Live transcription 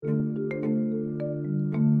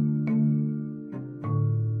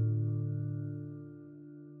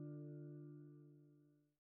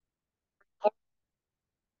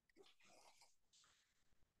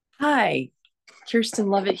Hi,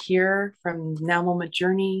 Kirsten Lovett here from Now Moment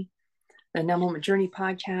Journey, the Now Moment Journey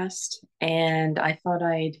podcast. And I thought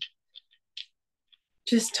I'd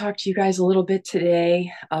just talk to you guys a little bit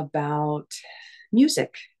today about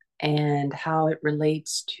music and how it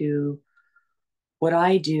relates to what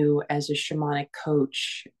I do as a shamanic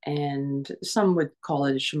coach, and some would call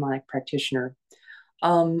it a shamanic practitioner.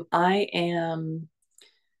 I am,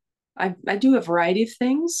 I do a variety of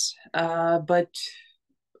things, but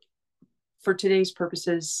for today's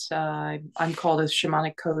purposes, I'm called a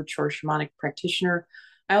shamanic coach or shamanic practitioner.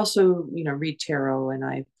 I also, read tarot,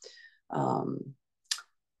 and um,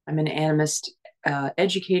 I'm an animist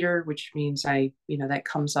educator, which means that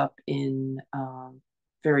comes up in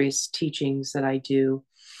various teachings that I do.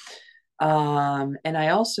 And I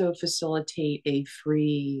also facilitate a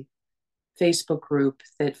free Facebook group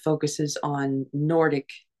that focuses on Nordic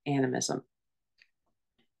animism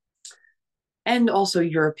and also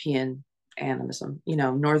European animism,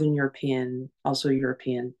 Northern European, also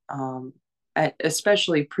European,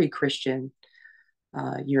 especially pre-Christian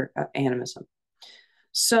animism.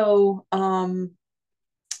 So I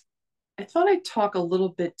thought I'd talk a little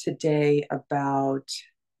bit today about,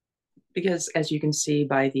 because as you can see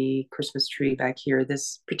by the Christmas tree back here,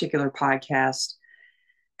 this particular podcast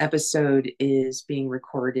episode is being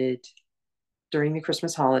recorded during the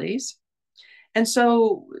Christmas holidays. And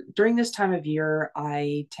so during this time of year,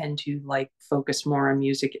 I tend to focus more on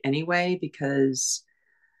music anyway, because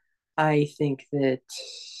I think that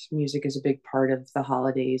music is a big part of the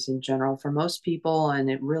holidays in general for most people, and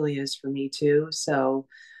it really is for me too. So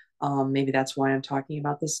maybe that's why I'm talking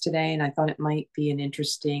about this today. And I thought it might be an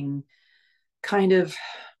interesting kind of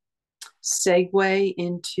segue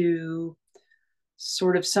into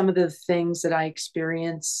sort of some of the things that I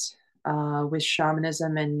experience with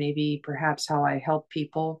shamanism, and maybe perhaps how I help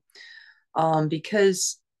people.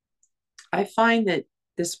 Because I find that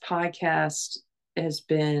this podcast has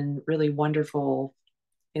been really wonderful,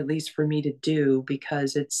 at least for me to do,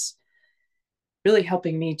 because it's really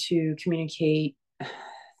helping me to communicate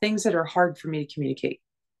things that are hard for me to communicate.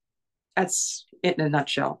 That's it in a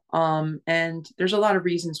nutshell. And there's a lot of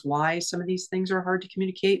reasons why some of these things are hard to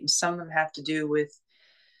communicate, and some of them have to do with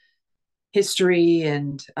history,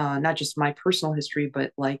 and not just my personal history,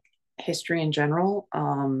 but history in general.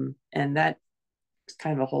 And that's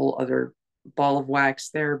kind of a whole other ball of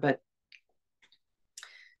wax there. But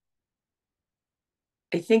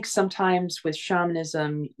I think sometimes with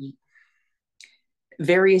shamanism,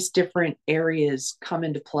 various different areas come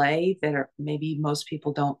into play that are maybe most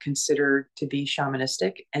people don't consider to be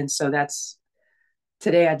shamanistic. And so that's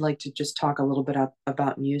today I'd like to just talk a little bit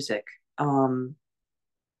about music.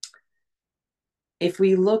 If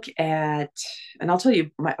we look at, and I'll tell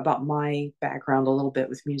you about my background a little bit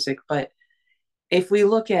with music, but if we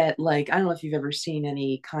look at I don't know if you've ever seen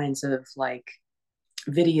any kinds of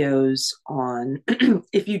videos on,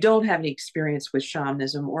 if you don't have any experience with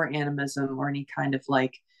shamanism or animism or any kind of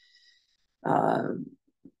uh,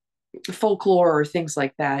 folklore or things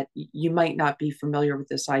like that, you might not be familiar with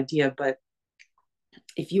this idea. But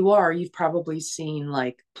if you are, you've probably seen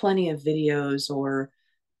plenty of videos or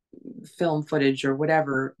film footage or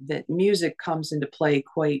whatever, that music comes into play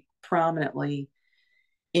quite prominently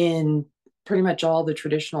in pretty much all the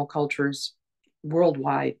traditional cultures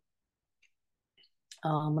worldwide.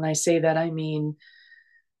 When I say that, I mean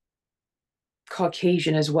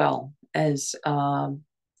Caucasian as well as,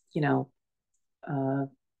 you know, uh,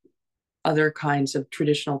 other kinds of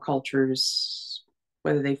traditional cultures,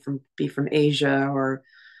 whether they be from Asia or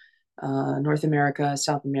North America,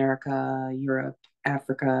 South America, Europe,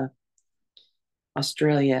 Africa,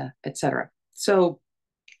 Australia, etc. So,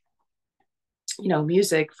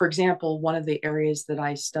 music, for example, one of the areas that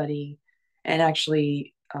I study, and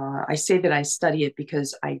actually, I say that I study it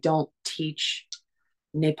because I don't teach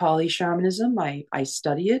Nepali shamanism. I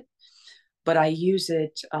study it, but I use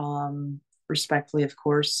it respectfully, of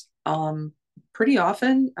course, pretty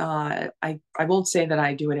often. I won't say that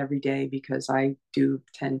I do it every day, because I do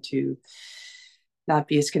tend to not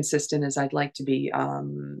be as consistent as I'd like to be.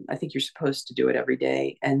 I think you're supposed to do it every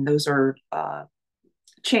day, and those are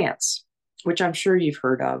chants, which I'm sure you've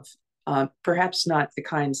heard of. Perhaps not the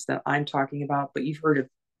kinds that I'm talking about, but you've heard of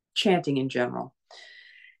chanting in general.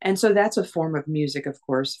 And so that's a form of music, of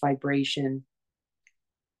course, vibration.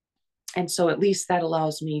 And so at least that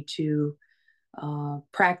allows me to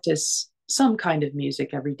practice some kind of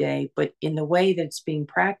music every day. But in the way that it's being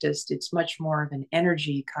practiced, it's much more of an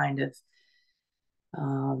energy kind of,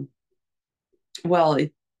 um, well,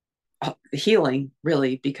 healing,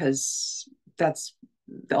 really, because that's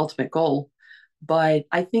the ultimate goal. But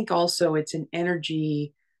I think also it's an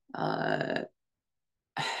energy uh,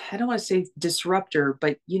 I don't want to say disruptor,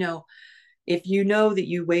 but if you know that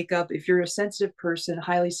you wake up, if you're a sensitive person,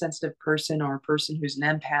 highly sensitive person, or a person who's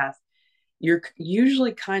an empath, you're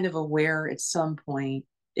usually kind of aware at some point.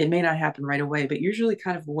 It may not happen right away, but usually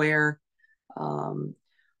kind of aware um,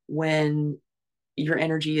 when your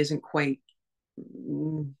energy isn't quite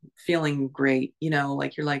feeling great.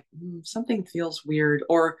 Like you're like something feels weird,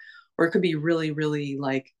 or it could be really, really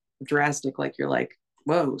like drastic. Like you're like,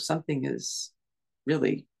 whoa, something is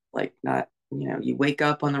really like not. You wake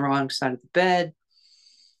up on the wrong side of the bed.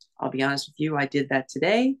 I'll be honest with you, I did that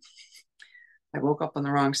today. I woke up on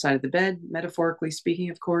the wrong side of the bed, metaphorically speaking,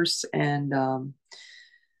 of course, and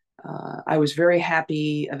I was very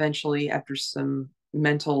happy eventually after some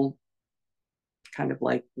mental kind of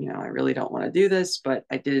like, I really don't want to do this, but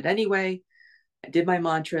I did it anyway. I did my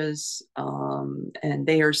mantras, and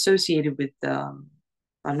they are associated with.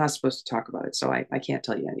 I'm not supposed to talk about it, so I can't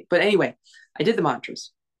tell you any. But anyway, I did the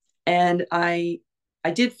mantras, and I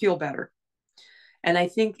did feel better, and I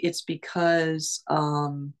think it's because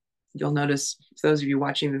you'll notice, for those of you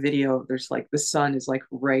watching the video, there's like the sun is like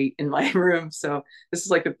right in my room, so this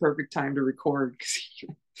is like the perfect time to record because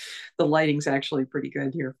the lighting's actually pretty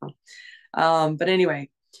good here. But anyway,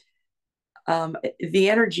 the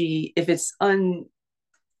energy, if it's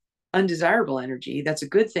undesirable energy, that's a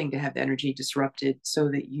good thing to have the energy disrupted so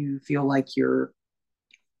that you feel like your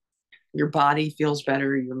body feels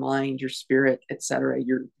better, your mind, your spirit, etc.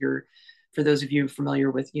 Your For those of you familiar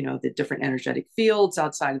with the different energetic fields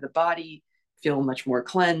outside of the body, feel much more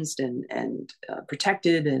cleansed and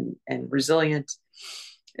protected and resilient,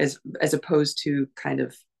 as opposed to kind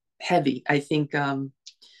of heavy. I think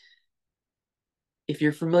if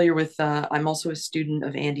you're familiar with, I'm also a student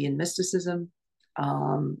of Andean mysticism,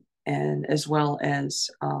 and as well as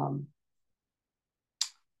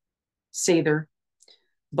Sather.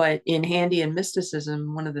 But in Andean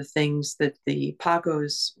mysticism, one of the things that the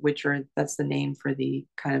Pacos, that's the name for the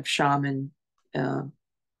kind of shaman uh,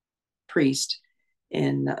 priest,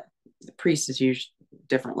 and the priest is used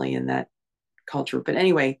differently in that culture. But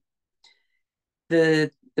anyway,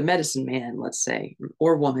 the medicine man, let's say,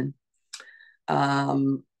 or woman,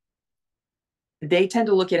 um, they tend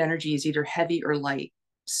to look at energy as either heavy or light.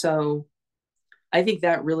 So I think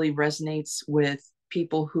that really resonates with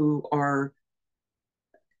people who are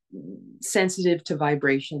sensitive to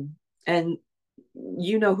vibration. And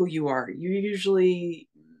you know who you are. You're usually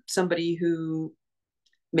somebody who,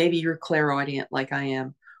 maybe you're clairaudient like I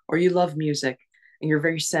am, or you love music and you're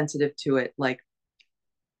very sensitive to it.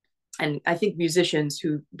 And I think musicians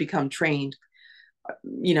who become trained,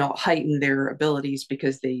 heighten their abilities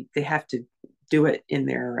because they have to do it in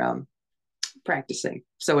their practicing.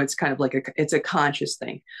 So it's kind of like it's a conscious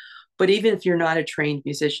thing. But even if you're not a trained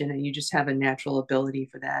musician and you just have a natural ability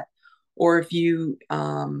for that, or if you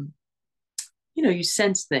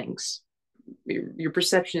sense things, your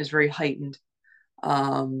perception is very heightened.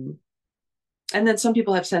 Um, and then some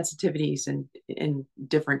people have sensitivities in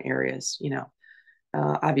different areas.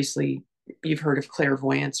 Obviously, you've heard of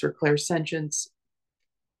clairvoyance or clairsentience,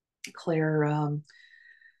 clair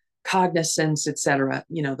cognizance, etc.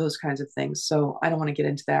 Those kinds of things. So I don't want to get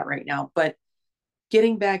into that right now. But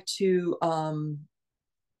getting back to,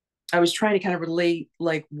 I was trying to kind of relate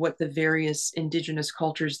like what the various indigenous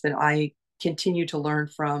cultures that I continue to learn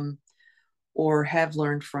from or have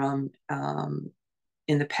learned from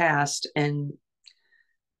in the past, and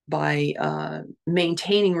by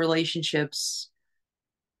maintaining relationships.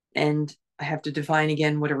 And I have to define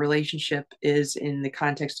again what a relationship is in the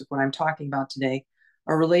context of what I'm talking about today.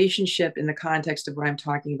 A relationship in the context of what I'm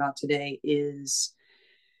talking about today is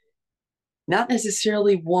not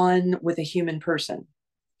necessarily one with a human person.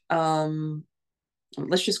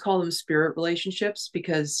 Let's just call them spirit relationships,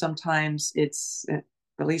 because sometimes it's,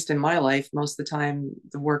 at least in my life, most of the time,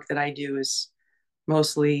 the work that I do is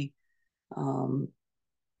mostly um,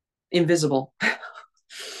 invisible.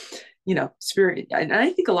 Spirit. And I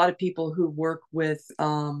think a lot of people who work with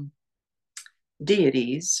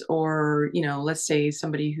deities, or, let's say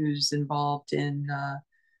somebody who's involved in,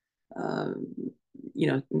 uh,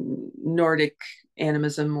 Nordic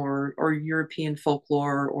animism, or European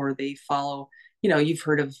folklore, or they follow, you've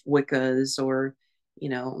heard of Wiccas, or,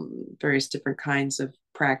 various different kinds of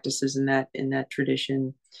practices in that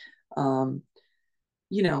tradition. Um,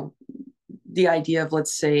 you know, the idea of,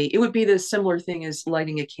 let's say, it would be the similar thing as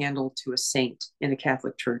lighting a candle to a saint in a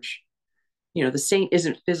Catholic church. The saint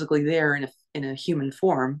isn't physically there in a human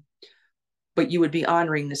form, but you would be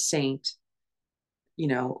honoring the saint, you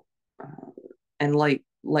know, uh, and light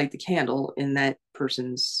the candle in that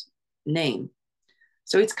person's name.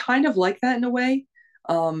 So it's kind of like that in a way.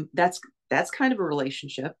 That's kind of a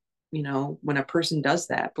relationship, when a person does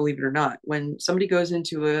that, believe it or not. When somebody goes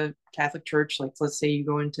into a Catholic church, like let's say you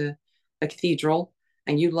go into a cathedral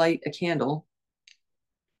and you light a candle,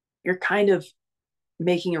 you're kind of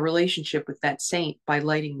making a relationship with that saint by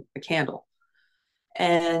lighting a candle.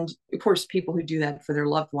 And of course, people who do that for their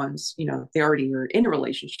loved ones, they already are in a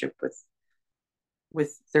relationship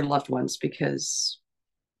with their loved ones because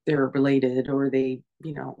they're related, or they,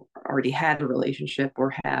 already had a relationship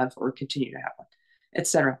or have or continue to have one,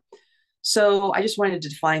 etc. So I just wanted to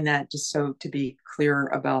define that, just so to be clear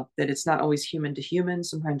about that. It's not always human to human.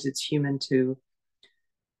 Sometimes it's human to,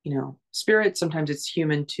 spirit. Sometimes it's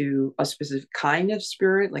human to a specific kind of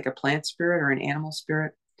spirit, like a plant spirit or an animal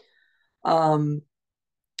spirit. Um,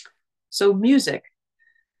 so music.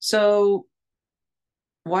 So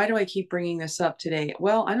why do I keep bringing this up today?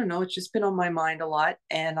 Well, I don't know. It's just been on my mind a lot.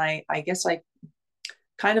 And I guess I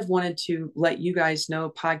kind of wanted to let you guys know,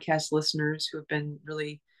 podcast listeners who have been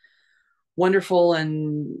really wonderful,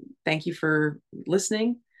 and thank you for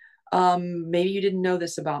listening. Maybe you didn't know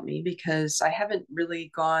this about me because I haven't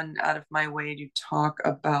really gone out of my way to talk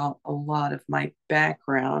about a lot of my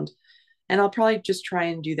background. And I'll probably just try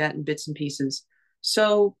and do that in bits and pieces.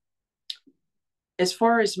 So, as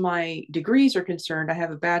far as my degrees are concerned, I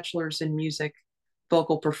have a bachelor's in music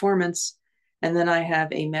vocal performance, and then I have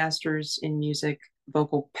a master's in music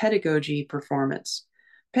vocal pedagogy performance.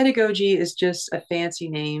 Pedagogy is just a fancy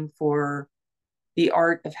name for the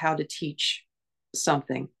art of how to teach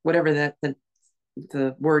something, whatever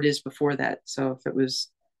the word is before that. So if it was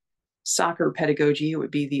soccer pedagogy, it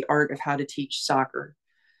would be the art of how to teach soccer.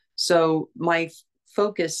 So my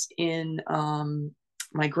focus in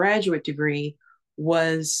my graduate degree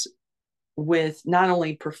was with not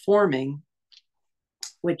only performing,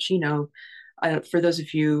 which, for those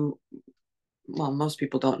of you, well, most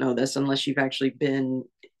people don't know this unless you've actually been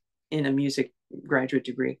in a music graduate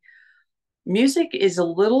degree. Music is a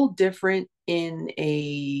little different in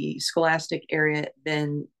a scholastic area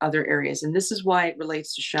than other areas. And this is why it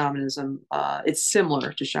relates to shamanism. It's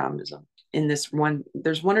similar to shamanism in this one.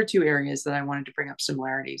 There's one or two areas that I wanted to bring up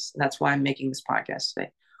similarities. And that's why I'm making this podcast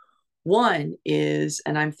today. One is,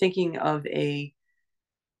 and I'm thinking of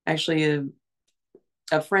actually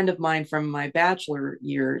a friend of mine from my bachelor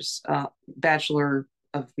years, bachelor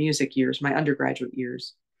of music years, my undergraduate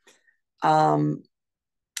years.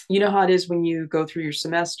 You know how it is when you go through your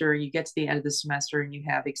semester, you get to the end of the semester and you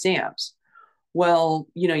have exams. Well,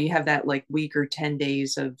 you have that like week or 10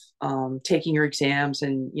 days of taking your exams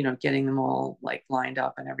and, getting them all like lined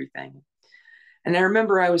up and everything. And I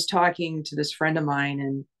remember I was talking to this friend of mine,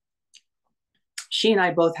 and she and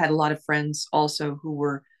I both had a lot of friends also who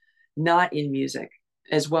were not in music,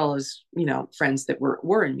 as well as, friends that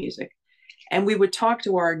were in music. And we would talk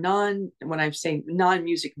to our when I say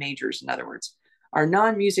non-music majors, in other words, our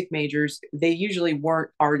non-music majors, they usually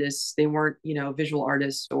weren't artists. They weren't, visual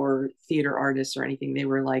artists or theater artists or anything. They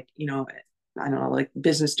were like, I don't know, like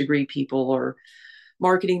business degree people or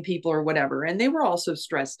marketing people or whatever. And they were also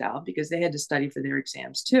stressed out because they had to study for their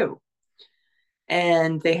exams too.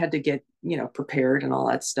 And they had to get, prepared and all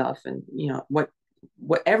that stuff. And,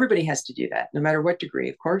 what everybody has to do that, no matter what degree,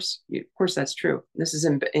 of course, that's true. This is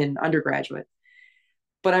in undergraduate.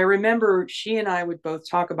 But I remember she and I would both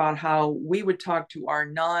talk about how we would talk to our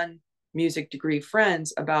non-music degree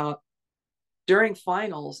friends about during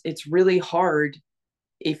finals, it's really hard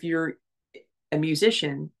if you're a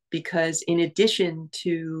musician, because in addition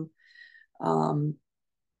to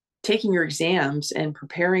taking your exams and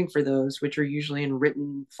preparing for those, which are usually in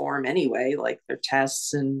written form anyway, like their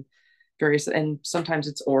tests and various, and sometimes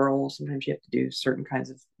it's oral, sometimes you have to do certain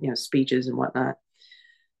kinds of, speeches and whatnot,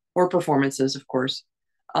 or performances, of course.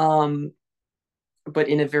 But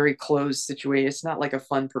in a very closed situation. It's not like a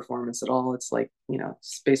fun performance at all. It's like,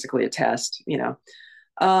 it's basically a test,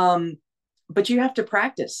 but you have to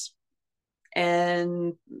practice,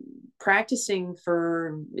 and practicing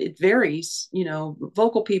it varies,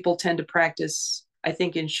 vocal people tend to practice, I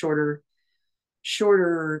think, in shorter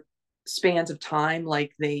spans of time.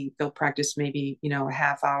 Like they'll practice maybe, a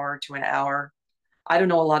half hour to an hour. I don't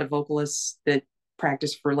know a lot of vocalists that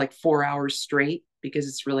practice for like 4 hours straight, because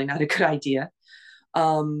it's really not a good idea.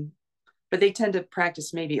 But they tend to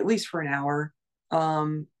practice maybe at least for an hour.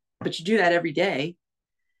 But you do that every day.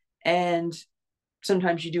 And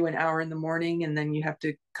sometimes you do an hour in the morning, and then you have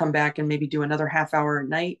to come back and maybe do another half hour at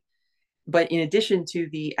night. But in addition to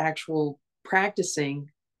the actual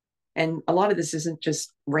practicing, and a lot of this isn't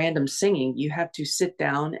just random singing, you have to sit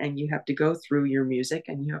down and you have to go through your music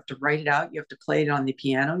and you have to write it out. You have to play it on the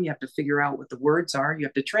piano. You have to figure out what the words are. You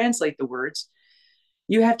have to translate the words.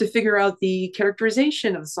 You have to figure out the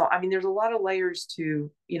characterization of the song. I mean, there's a lot of layers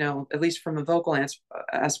to, at least from a vocal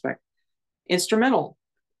aspect. Instrumental,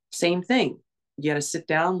 same thing. You got to sit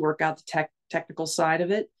down, work out the technical side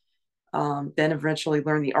of it, then eventually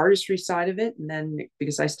learn the artistry side of it. And then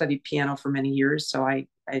because I studied piano for many years, so and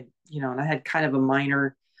I had kind of a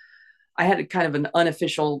minor, I had kind of an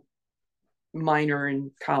unofficial minor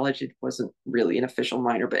in college. It wasn't really an official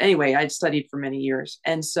minor, but anyway, I'd studied for many years.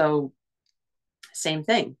 And so same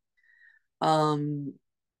thing. Um,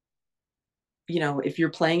 if you're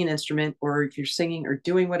playing an instrument or if you're singing or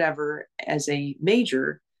doing whatever as a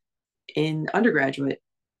major in undergraduate,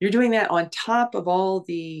 you're doing that on top of all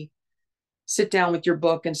the sit down with your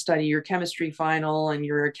book and study your chemistry final and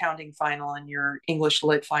your accounting final and your English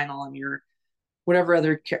lit final and your whatever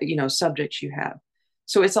other subjects you have.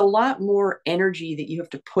 So it's a lot more energy that you have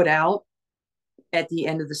to put out at the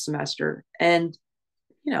end of the semester. And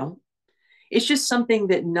it's just something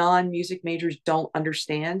that non-music majors don't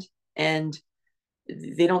understand and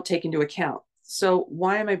they don't take into account. So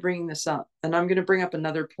why am I bringing this up? And I'm going to bring up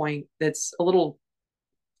another point that's a little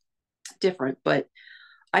different, but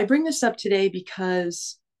I bring this up today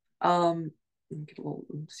because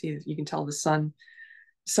see, you can tell the sun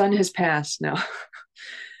has passed now.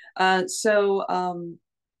 So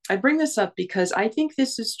I bring this up because I think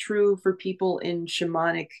this is true for people in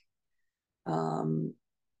shamanic.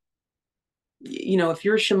 If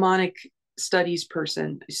you're a shamanic studies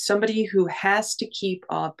person, somebody who has to keep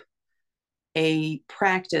up a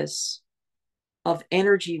practice of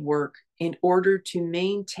energy work in order to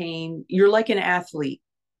maintain, you're like an athlete.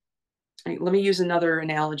 Let me use another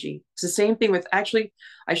analogy. It's the same thing with, actually,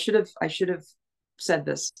 I should have said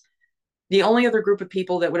this. The only other group of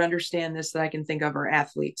people that would understand this that I can think of are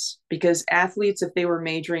athletes, because athletes, if they were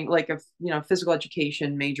majoring, like a physical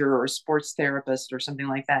education major or a sports therapist or something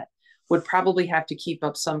like that, would probably have to keep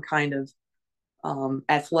up some kind of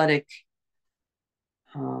athletic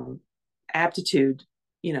aptitude,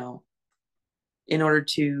 in order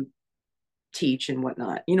to teach and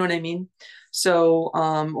whatnot. You know what I mean? So,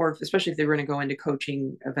 or especially if they were going to go into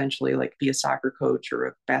coaching eventually, like be a soccer coach or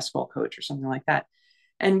a basketball coach or something like that.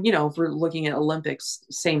 And, if we're looking at Olympics,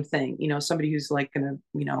 same thing, somebody who's like going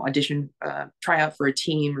to, audition, try out for a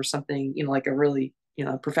team or something, like a really,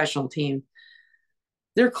 professional team.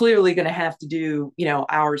 They're clearly going to have to do,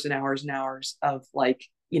 hours and hours and hours of like,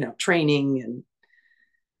 training and,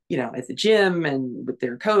 at the gym and with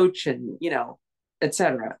their coach and,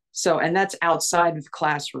 etc. So, and that's outside of the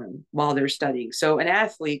classroom while they're studying. So an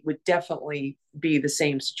athlete would definitely be the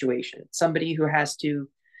same situation. Somebody who has to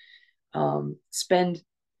spend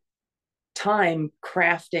time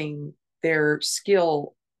crafting their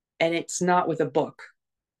skill, and it's not with a book.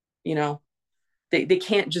 They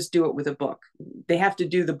can't just do it with a book. They have to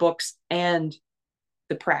do the books and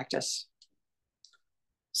the practice.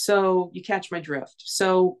 So you catch my drift.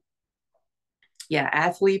 So yeah,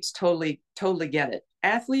 athletes totally get it.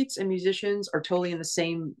 Athletes and musicians are totally in the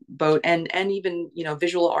same boat, and even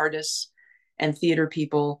visual artists and theater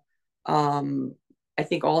people. I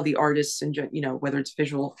think all the artists and whether it's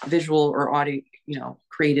visual or audio,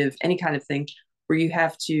 creative, any kind of thing, where you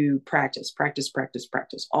have to practice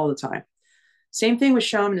all the time. Same thing with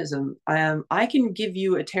shamanism. I can give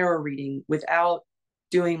you a tarot reading without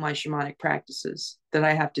doing my shamanic practices that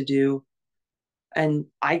I have to do, and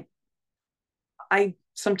I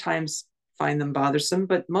sometimes find them bothersome,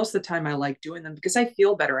 but most of the time I like doing them because I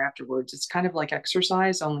feel better afterwards. It's kind of like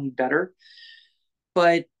exercise, only better.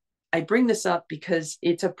 But I bring this up because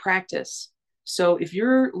it's a practice. So if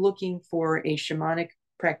you're looking for a shamanic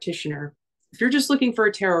practitioner, if you're just looking for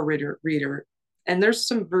a tarot reader, and there's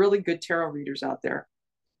some really good tarot readers out there,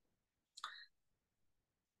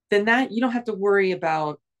 then that you don't have to worry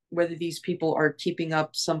about whether these people are keeping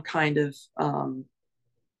up some kind of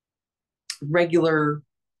regular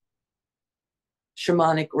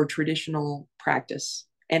shamanic or traditional practice,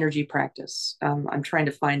 energy practice. I'm trying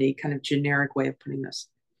to find a kind of generic way of putting this.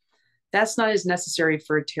 That's not as necessary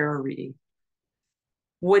for a tarot reading.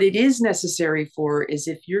 What it is necessary for is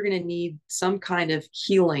if you're going to need some kind of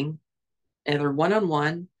healing, either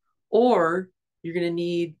one-on-one, or you're going to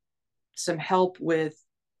need some help with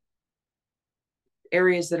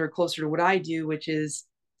areas that are closer to what I do, which is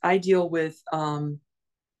I deal with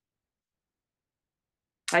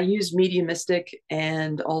I use mediumistic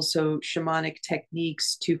and also shamanic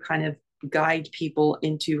techniques to kind of guide people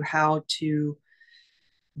into how to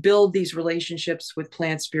build these relationships with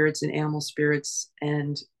plant spirits and animal spirits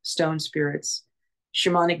and stone spirits.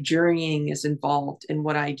 Shamanic journeying is involved in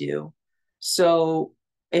what I do. So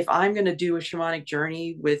if I'm going to do a shamanic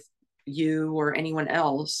journey with you or anyone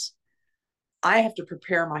else, I have to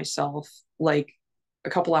prepare myself like a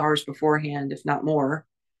couple hours beforehand, if not more.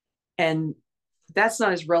 And that's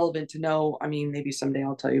not as relevant to know. I mean, maybe someday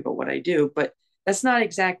I'll tell you about what I do, but that's not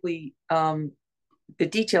exactly the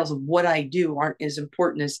details of what I do aren't as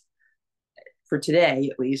important as, for today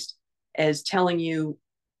at least, as telling you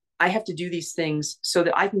I have to do these things so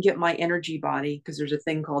that I can get my energy body, because there's a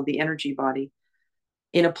thing called the energy body,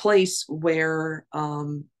 in a place where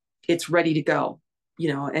it's ready to go,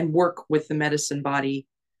 and work with the medicine body,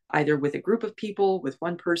 either with a group of people, with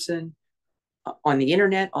one person, on the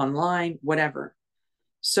internet, online, whatever.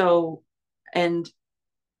 So, and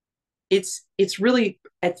it's really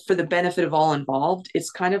for the benefit of all involved.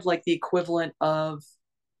 It's kind of like the equivalent of,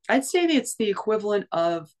 I'd say that it's the equivalent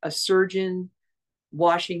of a surgeon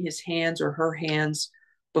washing his hands or her hands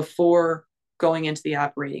before going into the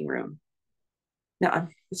operating room. Now,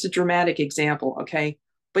 it's a dramatic example, okay?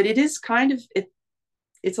 But it is kind of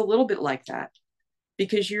it's a little bit like that,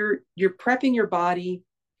 because you're prepping your body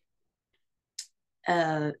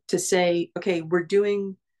to say, okay, we're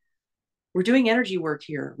doing energy work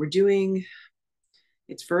here.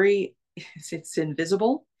 It's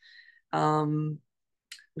invisible,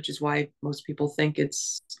 which is why most people think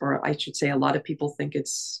it's, or I should say, a lot of people think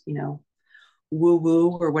it's, woo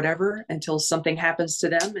woo or whatever, until something happens to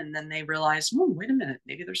them and then they realize, oh, wait a minute,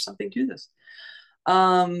 maybe there's something to this.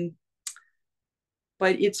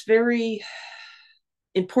 But it's very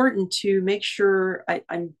important to make sure,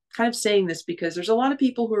 I'm kind of saying this because there's a lot of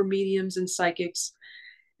people who are mediums and psychics.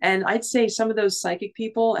 And I'd say some of those psychic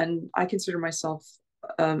people, and I consider myself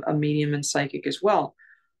a medium and psychic as well.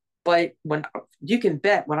 But when you can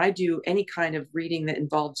bet, when I do any kind of reading that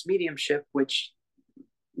involves mediumship, which,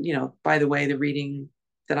 by the way, the reading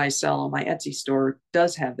that I sell on my Etsy store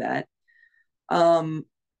does have that.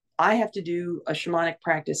 I have to do a shamanic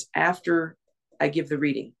practice after I give the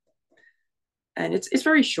reading. And it's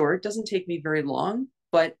very short, it doesn't take me very long,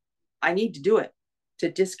 but I need to do it to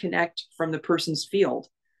disconnect from the person's field,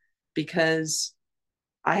 because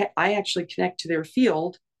I actually connect to their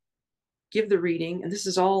field, give the reading, and this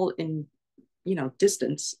is all in,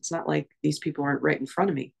 distance. It's not like these people aren't right in front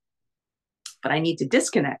of me, but I need to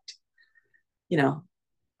disconnect,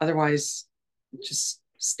 otherwise it just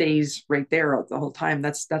stays right there the whole time.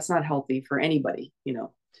 That's not healthy for anybody.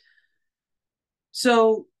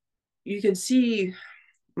 So you can see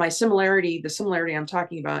the similarity I'm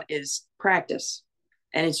talking about is practice.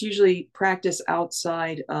 And it's usually practice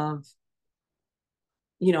outside of,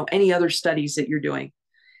 any other studies that you're doing.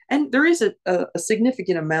 And there is a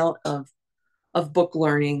significant amount of book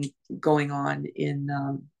learning going on in,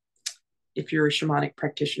 if you're a shamanic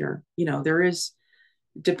practitioner. There is,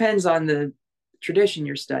 depends on the tradition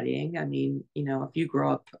you're studying. I mean, if you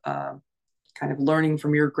grow up kind of learning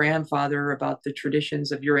from your grandfather about the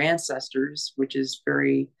traditions of your ancestors, which is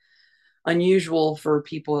very unusual for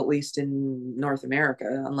people, at least in North America,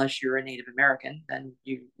 unless you're a Native American, then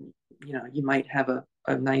you might have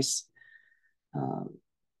a nice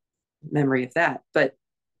memory of that. But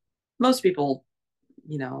most people,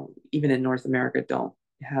 even in North America, don't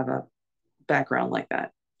have a background like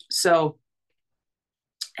that. So,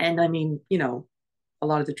 and I mean, a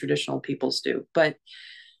lot of the traditional peoples do. But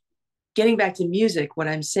getting back to music, what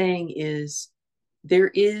I'm saying is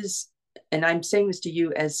there is, and I'm saying this to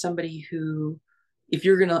you as somebody who, if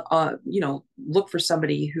you're going to, look for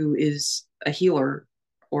somebody who is a healer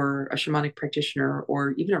or a shamanic practitioner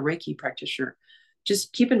or even a Reiki practitioner,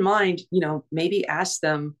 just keep in mind, maybe ask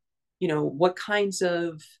them, what kinds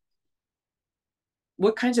of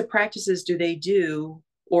practices do they do,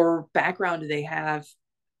 or background do they have,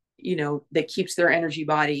 that keeps their energy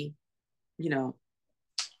body,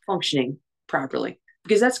 functioning properly.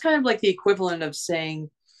 Because that's kind of like the equivalent of saying,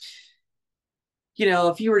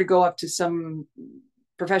 if you were to go up to some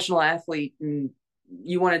professional athlete and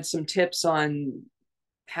you wanted some tips on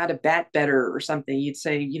how to bat better or something, you'd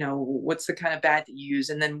say, what's the kind of bat that you use?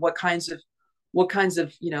 And then what kinds of,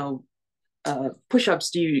 push-ups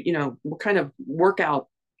do what kind of workout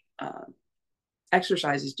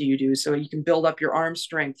exercises do you do, so you can build up your arm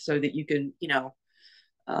strength so that you can,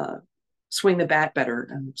 swing the bat better.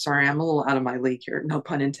 I'm sorry, I'm a little out of my league here. No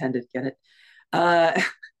pun intended. Get it?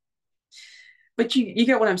 But you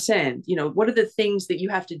get what I'm saying. What are the things that you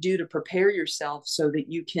have to do to prepare yourself so that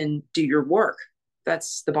you can do your work?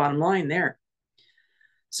 That's the bottom line there.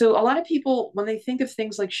 So a lot of people, when they think of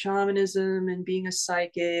things like shamanism and being a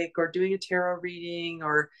psychic or doing a tarot reading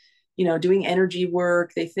or, doing energy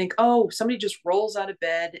work, they think, oh, somebody just rolls out of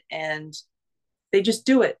bed and they just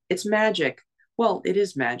do it. It's magic. Well, it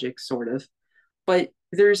is magic, sort of, but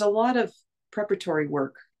there's a lot of preparatory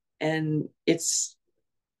work, and it's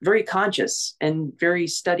very conscious and very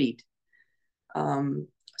studied. Um,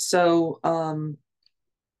 so,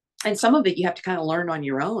 and some of it you have to kind of learn on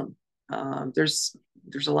your own. There's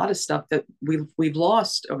a lot of stuff that we've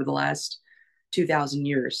lost over the last 2,000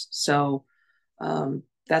 years. So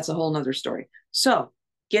that's a whole nother story. So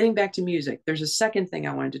getting back to music, there's a second thing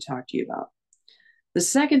I wanted to talk to you about. The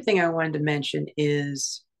second thing I wanted to mention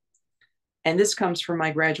is, and this comes from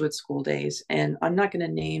my graduate school days, and I'm not going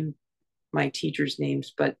to name my teachers'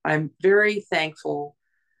 names, but I'm very thankful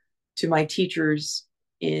to my teachers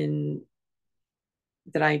in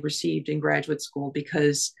that I received in graduate school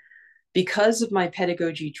because of my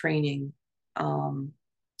pedagogy training.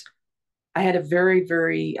 I had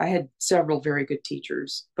I had several very good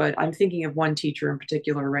teachers, but I'm thinking of one teacher in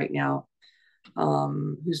particular right now,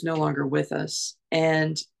 who's no longer with us.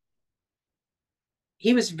 And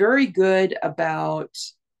he was very good about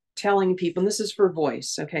telling people, and this is for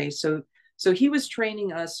voice. Okay. So he was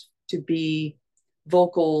training us to be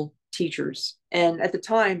vocal teachers. And at the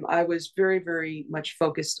time I was very, very much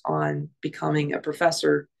focused on becoming a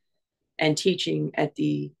professor and teaching at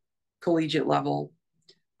the collegiate level,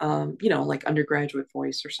 like undergraduate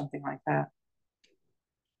voice or something like that.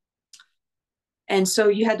 And so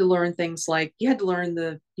you had to learn things like you had to learn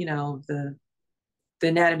the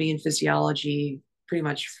anatomy and physiology pretty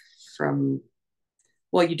much from,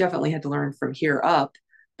 well, you definitely had to learn from here up,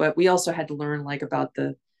 but we also had to learn like about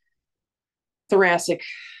the thoracic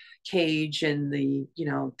cage and the,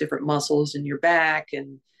 different muscles in your back.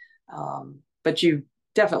 And, but you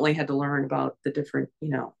definitely had to learn about the different,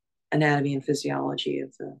 anatomy and physiology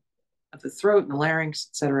of the throat and the larynx,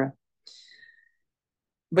 etc.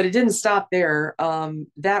 But it didn't stop there.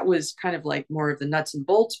 That was kind of like more of the nuts and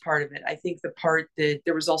bolts part of it. I think the part that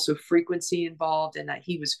there was also frequency involved, and that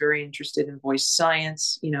he was very interested in voice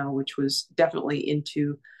science, which was definitely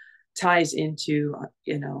ties into,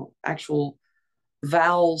 actual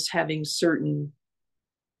vowels having certain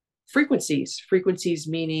frequencies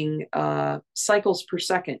meaning cycles per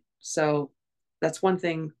second. So that's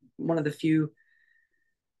one of the few.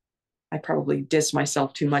 I probably diss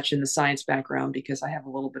myself too much in the science background because I have a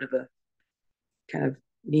little bit of a kind of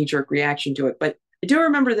knee-jerk reaction to it. But I do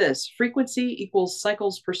remember this: frequency equals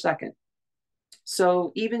cycles per second.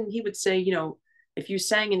 So even he would say, if you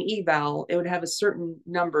sang an E vowel, it would have a certain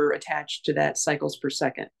number attached to that cycles per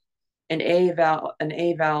second. An A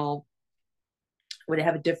vowel would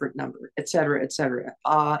have a different number, et cetera, et cetera.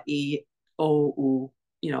 Ah, E, O,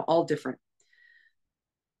 U, all different.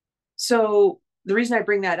 So the reason I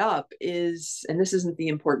bring that up is, and this isn't the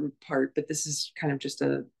important part, but this is kind of just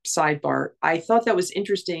a sidebar. I thought that was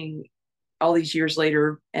interesting all these years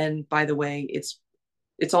later. And by the way, it's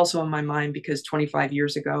also on my mind because 25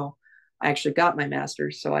 years ago, I actually got my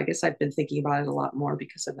master's. So I guess I've been thinking about it a lot more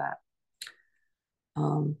because of that,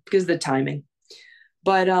 because of the timing.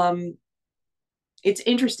 But it's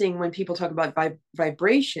interesting when people talk about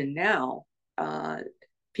vibration now.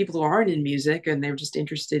 People who aren't in music and they're just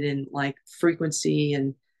interested in like frequency,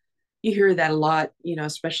 and you hear that a lot,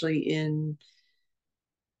 especially in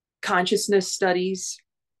consciousness studies,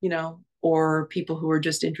 or people who are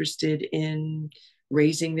just interested in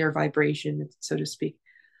raising their vibration, so to speak.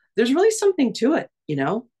 There's really something to it, as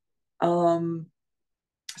long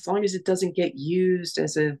as it doesn't get used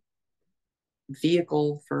as a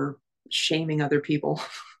vehicle for shaming other people.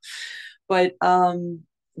 But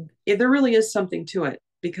there really is something to it,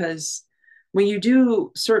 because when you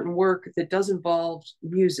do certain work that does involve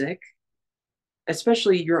music,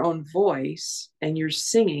 especially your own voice, and you're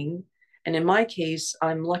singing, and in my case,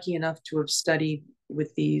 I'm lucky enough to have studied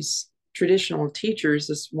with these traditional teachers.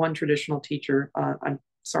 This one traditional teacher, I'm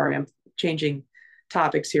sorry, I'm changing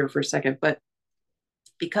topics here for a second, but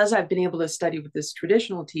because I've been able to study with this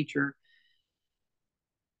traditional teacher,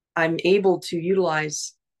 I'm able to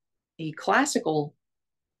utilize a classical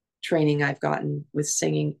training I've gotten with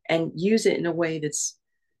singing and use it in a way that's,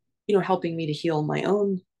 helping me to heal my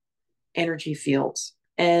own energy fields.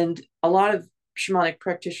 And a lot of shamanic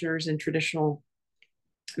practitioners and traditional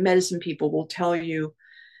medicine people will tell you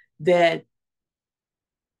that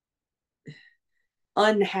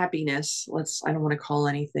unhappiness, I don't want to call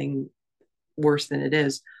anything worse than it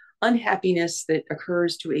is, unhappiness that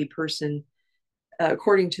occurs to a person,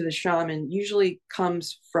 according to the shaman, usually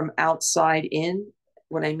comes from outside in.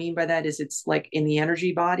 What I mean by that is it's like in the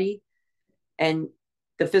energy body, and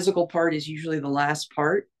the physical part is usually the last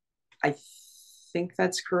part. I think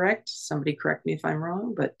that's correct. Somebody correct me if I'm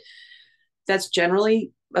wrong, but that's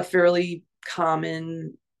generally a fairly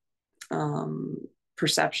common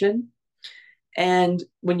perception. And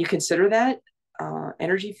when you consider that,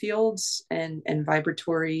 energy fields and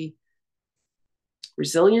vibratory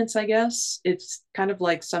resilience, I guess. It's kind of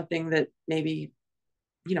like something that maybe,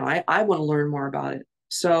 I want to learn more about it.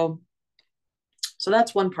 So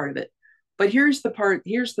that's one part of it. But here's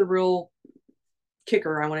the real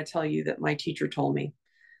kicker I want to tell you that my teacher told me,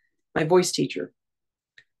 my voice teacher.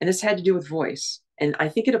 And this had to do with voice. And I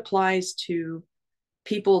think it applies to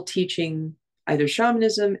people teaching either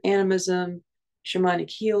shamanism, animism, shamanic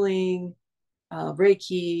healing,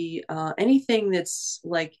 Reiki, anything that's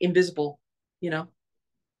like invisible, you know,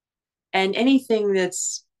 and anything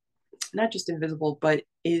that's not just invisible, but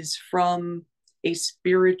is from a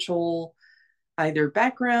spiritual either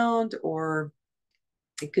background, or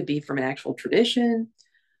it could be from an actual tradition.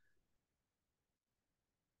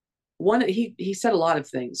 He said a lot of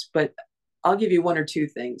things, but I'll give you one or two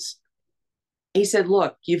things. He said,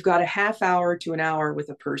 look, you've got a half hour to an hour with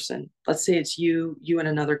a person. Let's say it's you and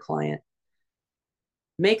another client.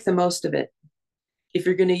 Make the most of it. If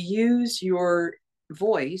you're going to use your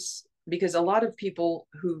voice, because a lot of people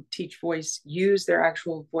who teach voice use their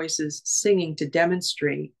actual voices singing to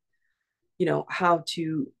demonstrate, how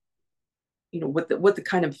to, what the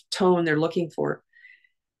kind of tone they're looking for.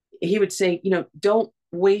 He would say, don't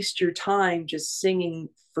waste your time just singing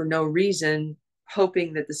for no reason,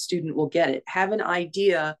 hoping that the student will get it. Have an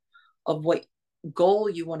idea of what goal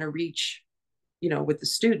you want to reach, with the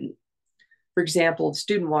student. For example, the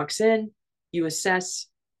student walks in, you assess,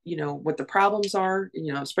 what the problems are,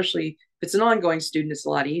 especially if it's an ongoing student, it's a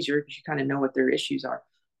lot easier because you kind of know what their issues are.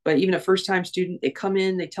 But even a first-time student, they come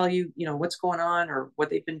in, they tell you, what's going on or what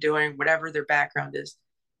they've been doing, whatever their background is.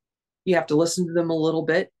 You have to listen to them a little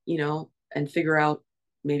bit, and figure out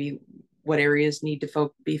maybe what areas need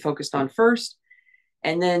to be focused on first.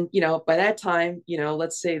 And then, by that time,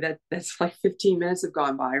 let's say that's like 15 minutes have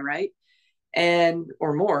gone by, right?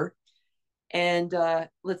 Or more. And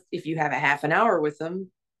if you have a half an hour with them,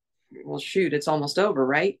 well, shoot, it's almost over,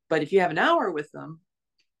 right? But if you have an hour with them,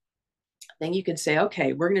 then you can say,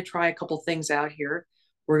 okay, we're going to try a couple things out here.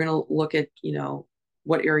 We're going to look at,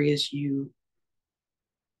 what areas you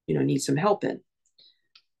need some help in.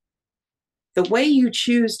 The way you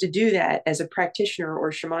choose to do that as a practitioner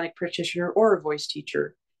or shamanic practitioner or a voice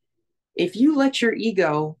teacher, if you let your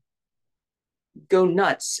ego go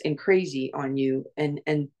nuts and crazy on you and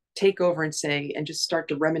take over and say, and just start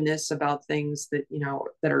to reminisce about things that,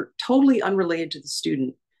 that are totally unrelated to the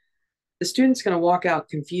student's going to walk out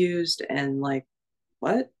confused and like,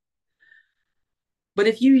 what? But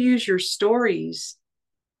if you use your stories,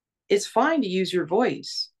 it's fine to use your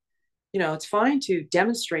voice. It's fine to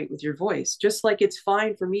demonstrate with your voice, just like it's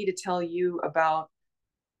fine for me to tell you about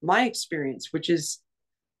my experience, which is,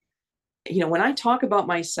 when I talk about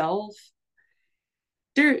myself,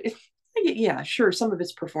 yeah, sure, some of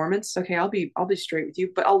it's performance. Okay, I'll be straight with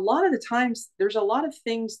you, but a lot of the times there's a lot of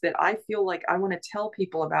things that I feel like I want to tell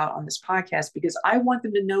people about on this podcast because I want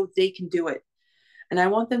them to know they can do it. And I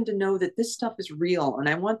want them to know that this stuff is real. And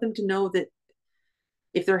I want them to know that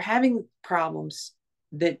if they're having problems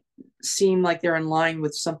that seem like they're in line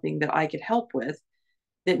with something that I could help with,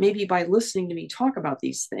 that maybe by listening to me talk about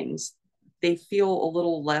these things, they feel a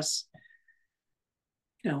little less,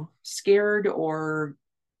 scared or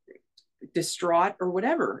distraught or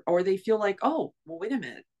whatever, or they feel like, oh, well, wait a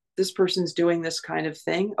minute, this person's doing this kind of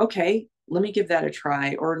thing. Okay, let me give that a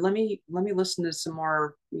try, or let me listen to some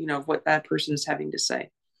more, what that person is having to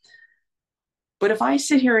say. But if I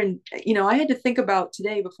sit here and, I had to think about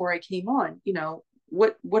today before I came on,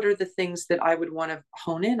 what are the things that I would want to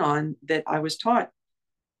hone in on that I was taught?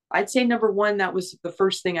 I'd say number one, that was the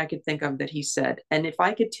first thing I could think of that he said. And if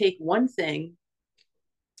I could take one thing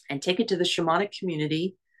and take it to the shamanic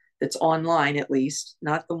community that's online, at least,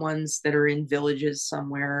 not the ones that are in villages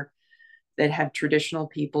somewhere that have traditional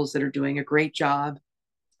peoples that are doing a great job.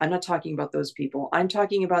 I'm not talking about those people. I'm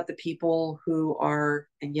talking about the people who are,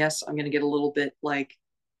 and yes, I'm going to get a little bit like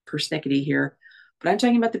persnickety here, but I'm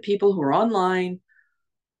talking about the people who are online,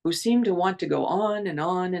 who seem to want to go on and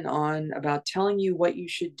on and on about telling you what you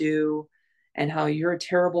should do and how you're a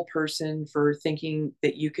terrible person for thinking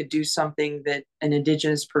that you could do something that an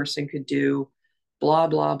indigenous person could do, blah,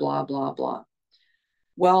 blah, blah, blah, blah.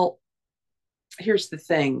 Well, here's the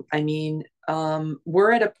thing. I mean,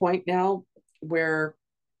 we're at a point now where,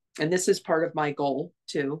 and this is part of my goal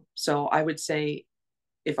too. So I would say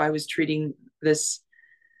if I was treating this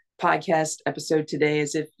podcast episode today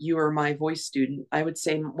as if you are my voice student, I would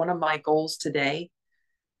say one of my goals today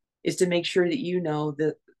is to make sure that you know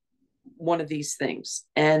that one of these things,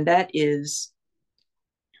 and that is,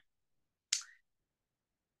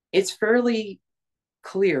 it's fairly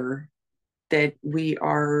clear that you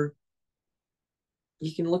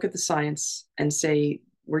can look at the science and say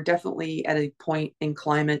we're definitely at a point in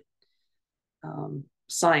climate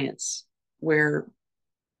science where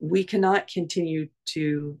we cannot continue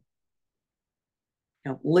to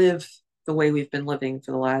live the way we've been living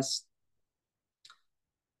for the last,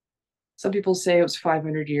 some people say it was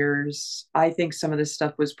 500 years. I think some of this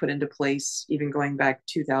stuff was put into place even going back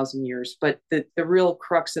 2,000 years, but the real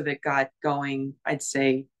crux of it got going, I'd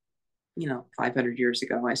say, 500 years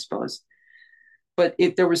ago, I suppose. But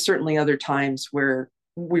there was certainly other times where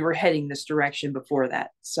we were heading this direction before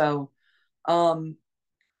that. So,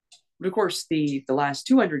 but of course, the last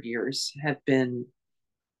 200 years have been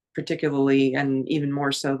particularly, and even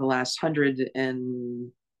more so the last 100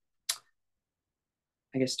 and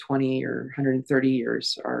I guess 20 or 130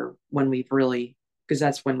 years are when we've really, because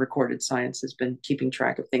that's when recorded science has been keeping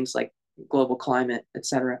track of things like global climate,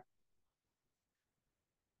 etc.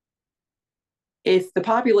 If the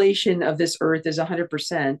population of this earth is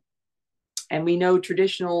 100%, and we know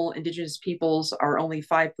traditional indigenous peoples are only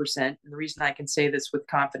 5%, and the reason I can say this with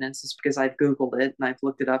confidence is because I've Googled it and I've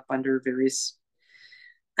looked it up under various,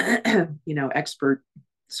 expert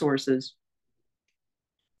sources.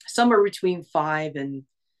 Somewhere between 5 and,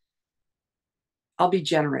 I'll be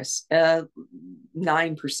generous,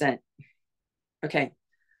 9%. Okay.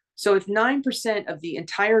 So if 9% of the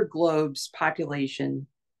entire globe's population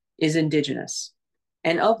is indigenous,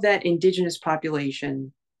 and of that indigenous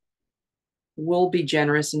population, we'll be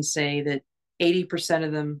generous and say that 80%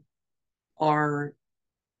 of them are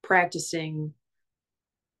practicing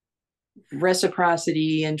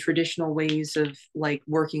reciprocity and traditional ways of like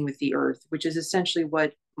working with the earth, which is essentially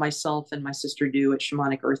what myself and my sister do at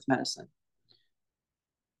Shamanic Earth Medicine.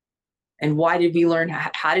 And why did we learn?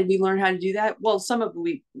 How did we learn how to do that? Well, some of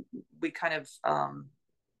we kind of,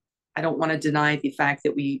 I don't want to deny the fact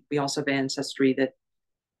that we also have ancestry that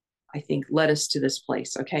I think led us to this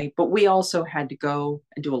place. Okay. But we also had to go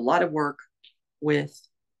and do a lot of work with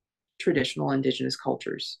traditional indigenous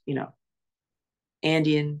cultures,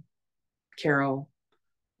 Andean, Karo,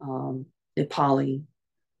 Nepali.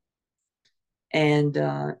 And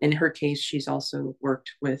in her case, she's also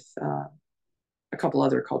worked with a couple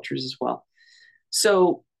other cultures as well.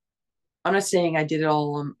 So I'm not saying I did it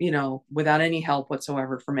all, without any help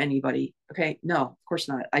whatsoever from anybody. Okay. No, of course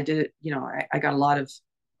not. I did it, I got a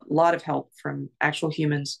lot of help from actual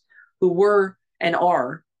humans who were and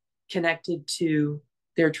are connected to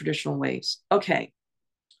their traditional ways. Okay.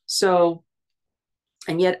 So,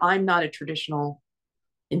 and yet I'm not a traditional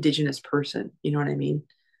indigenous person. You know what I mean?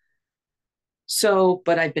 So,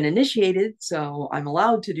 but I've been initiated, so I'm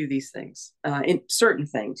allowed to do these things, in certain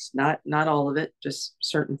things, not all of it, just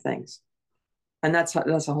certain things. And that's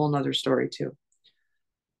a whole nother story too.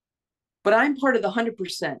 But I'm part of the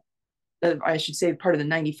 100%, I should say part of the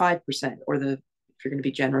 95%, or if you're going to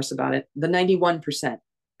be generous about it, the 91%.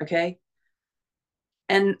 Okay.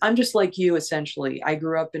 And I'm just like you, essentially. I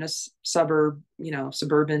grew up in a suburb,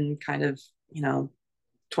 suburban kind of,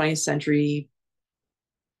 20th century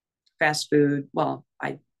fast food. Well,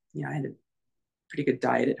 I had a pretty good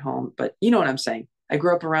diet at home, but you know what I'm saying. I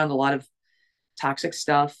grew up around a lot of toxic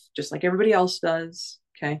stuff, just like everybody else does.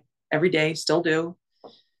 Okay. Every day, still do.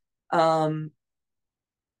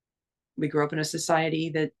 We grew up in a society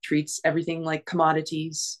that treats everything like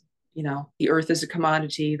commodities. The earth is a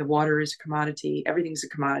commodity, the water is a commodity, everything's a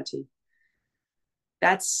commodity.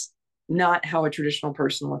 That's not how a traditional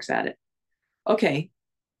person looks at it. Okay.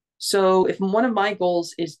 So if one of my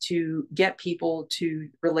goals is to get people to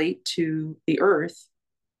relate to the earth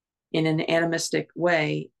in an animistic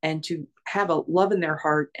way and to have a love in their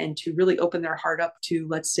heart and to really open their heart up to,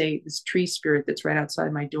 let's say, this tree spirit that's right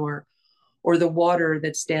outside my door, or the water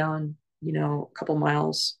that's down, a couple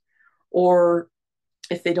miles, or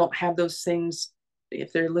if they don't have those things,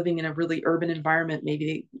 if they're living in a really urban environment, maybe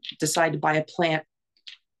they decide to buy a plant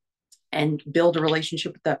and build a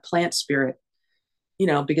relationship with that plant spirit,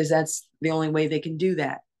 because that's the only way they can do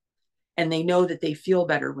that. And they know that they feel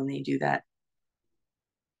better when they do that.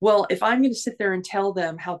 Well, if I'm going to sit there and tell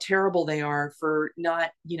them how terrible they are for not,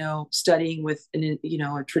 studying with a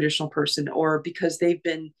traditional person, or because they've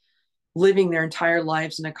been living their entire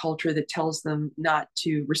lives in a culture that tells them not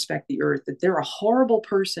to respect the earth, that they're a horrible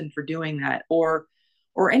person for doing that, or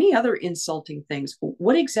any other insulting things.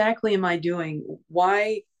 What exactly am I doing?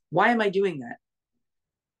 Why am I doing that?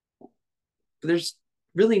 There's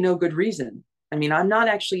really no good reason. I mean, I'm not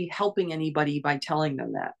actually helping anybody by telling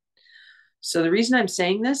them that. So the reason I'm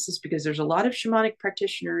saying this is because there's a lot of shamanic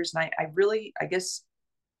practitioners, and I guess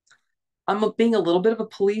I'm being a little bit of a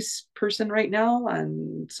police person right now.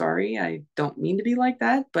 I'm sorry, I don't mean to be like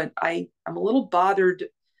that, but I'm a little bothered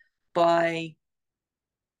by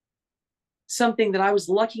something that I was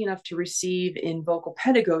lucky enough to receive in vocal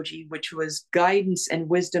pedagogy, which was guidance and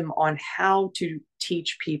wisdom on how to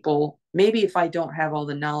teach people. Maybe if I don't have all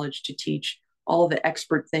the knowledge to teach all the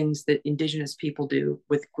expert things that Indigenous people do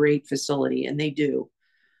with great facility, and they do.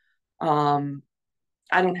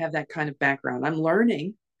 I don't have that kind of background. I'm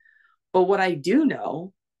learning, but what I do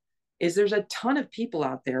know is there's a ton of people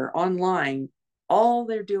out there online. All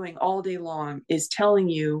they're doing all day long is telling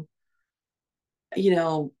you, you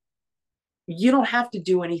know, you don't have to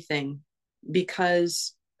do anything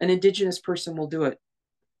because an Indigenous person will do it.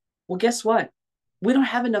 Well, guess what? We don't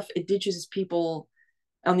have enough Indigenous people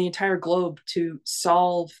on the entire globe to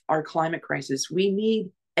solve our climate crisis. We need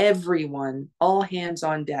everyone, all hands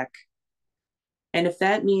on deck. And if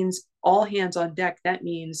that means all hands on deck, that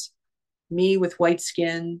means me with white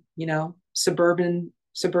skin, suburban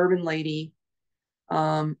lady,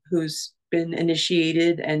 who's been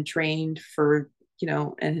initiated and trained for,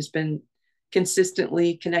 and has been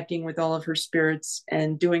consistently connecting with all of her spirits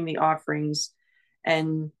and doing the offerings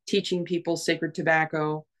and teaching people sacred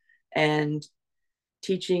tobacco and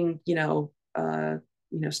teaching,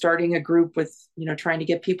 starting a group with, trying to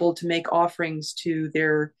get people to make offerings to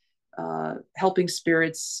their helping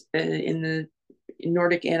spirits in the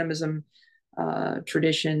Nordic animism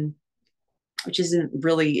tradition, which isn't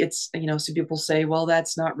really, it's, some people say, well,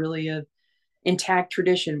 that's not really a intact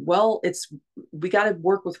tradition. Well, we got to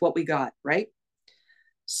work with what we got, right?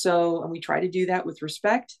 So, and we try to do that with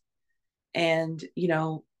respect and,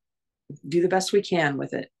 do the best we can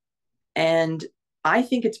with it. And I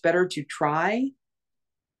think it's better to try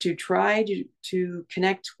to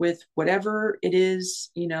connect with whatever it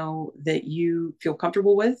is, that you feel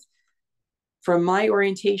comfortable with. From my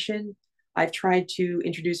orientation, I've tried to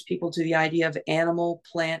introduce people to the idea of animal,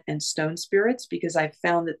 plant, and stone spirits because I've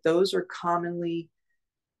found that those are commonly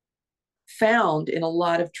found in a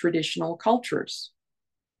lot of traditional cultures.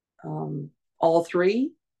 All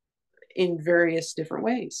three in various different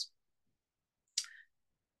ways.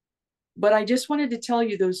 But I just wanted to tell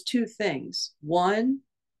you those two things. One,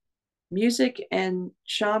 music and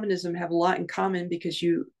shamanism have a lot in common because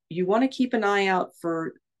you want to keep an eye out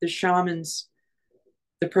for the shamans,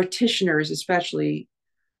 the practitioners especially,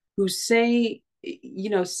 who say,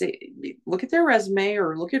 look at their resume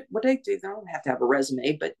or look at what they do. They don't have to have a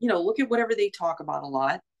resume, but, look at whatever they talk about a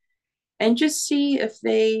lot and just see if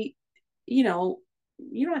they, you don't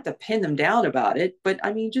have to pin them down about it, but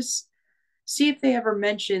I mean, just see if they ever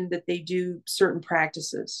mention that they do certain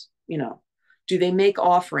practices, do they make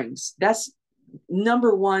offerings? That's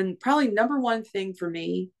probably number one thing for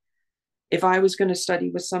me. If I was going to study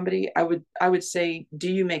with somebody, I would say, do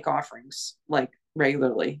you make offerings like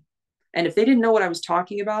regularly? And if they didn't know what I was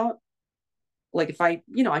talking about, like if I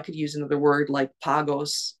could use another word like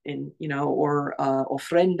pagos or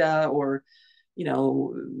ofrenda or,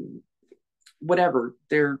 whatever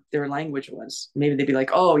their language was. Maybe they'd be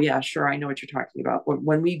like, oh yeah, sure, I know what you're talking about.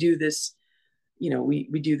 When we do this,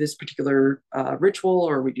 we do this particular ritual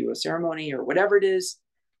or we do a ceremony or whatever it is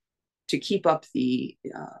to keep up the,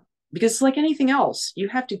 because it's like anything else, you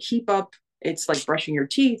have to keep up. It's like brushing your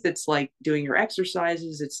teeth. It's like doing your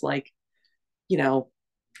exercises. It's like,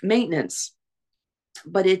 maintenance,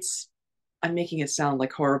 but I'm making it sound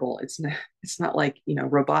like horrible. It's not like,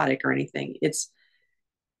 robotic or anything.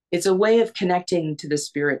 It's a way of connecting to the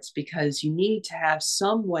spirits because you need to have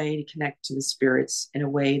some way to connect to the spirits in a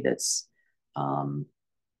way that's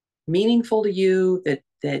meaningful to you,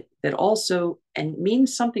 that also and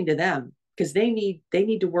means something to them because they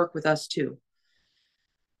need to work with us too.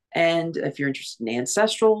 And if you're interested in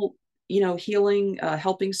ancestral, healing,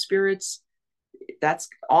 helping spirits, that's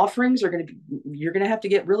offerings you're going to have to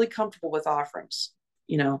get really comfortable with offerings,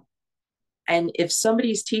 And if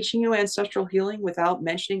somebody's teaching you ancestral healing without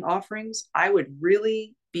mentioning offerings, I would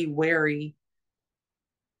really be wary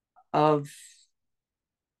of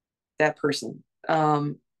that person.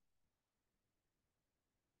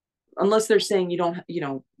 Unless they're saying you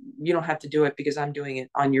don't have to do it because I'm doing it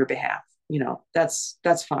on your behalf.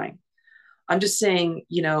 That's fine. I'm just saying,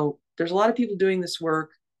 there's a lot of people doing this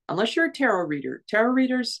work. Unless you're a tarot reader, tarot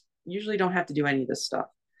readers usually don't have to do any of this stuff.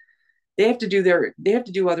 They have to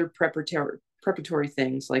do other preparatory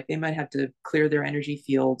things. Like they might have to clear their energy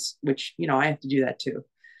fields, which, I have to do that too.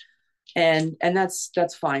 And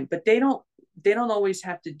that's fine, but they don't always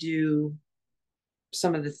have to do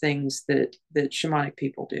some of the things that shamanic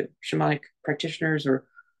people do, shamanic practitioners or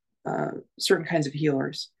certain kinds of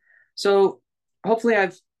healers. So hopefully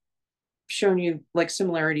I've shown you like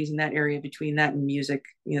similarities in that area between that and music,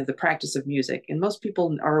 the practice of music. And most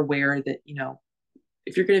people are aware that,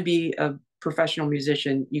 if you're going to be professional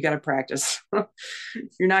musician, you got to practice.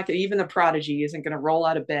 You're not going to, even the prodigy isn't going to roll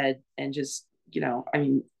out of bed and just, I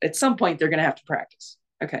mean, at some point they're going to have to practice.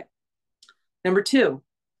 Okay. Number two,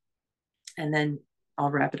 and then I'll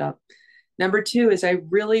wrap it up. Number two is I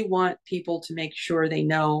really want people to make sure they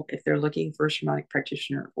know if they're looking for a shamanic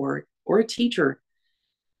practitioner or a teacher.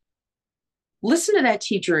 Listen to that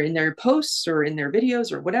teacher in their posts or in their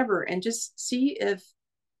videos or whatever, and just see if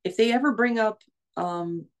they ever bring up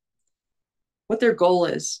what their goal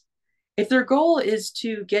is. If their goal is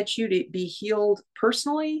to get you to be healed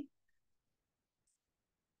personally,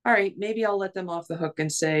 all right, maybe I'll let them off the hook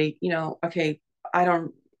and say, okay, I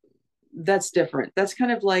don't, that's different. That's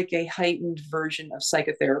kind of like a heightened version of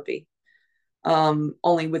psychotherapy,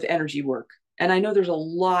 only with energy work. And I know there's a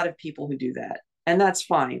lot of people who do that, and that's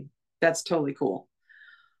fine. That's totally cool.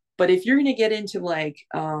 But if you're going to get into like,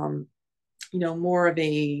 more of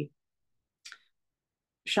a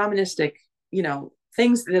shamanistic,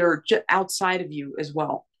 things that are outside of you as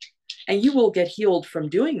well, and you will get healed from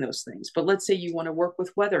doing those things. But let's say you want to work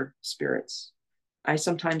with weather spirits. I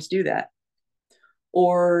sometimes do that.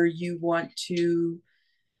 Or you want to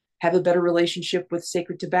have a better relationship with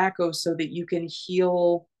sacred tobacco so that you can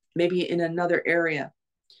heal maybe in another area.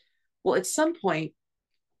 Well, at some point,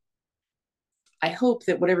 I hope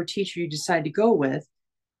that whatever teacher you decide to go with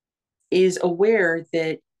is aware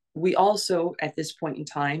that we also, at this point in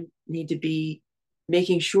time, need to be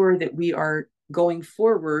making sure that we are going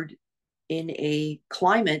forward in a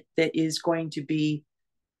climate that is going to be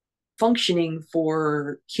functioning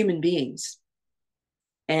for human beings.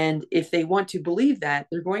 And if they want to believe that,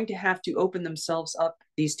 they're going to have to open themselves up,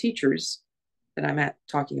 these teachers that I'm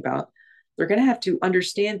talking about, they're going to have to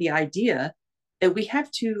understand the idea that we have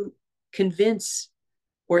to convince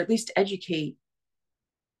or at least educate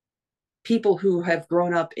people who have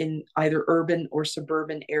grown up in either urban or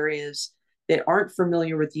suburban areas that aren't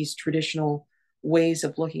familiar with these traditional ways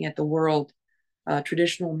of looking at the world.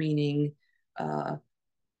 Traditional meaning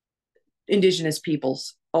indigenous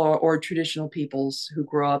peoples or traditional peoples who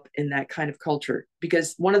grow up in that kind of culture.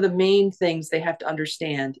 Because one of the main things they have to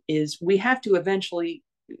understand is we have to eventually,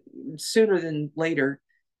 sooner than later,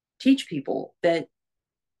 teach people that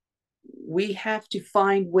we have to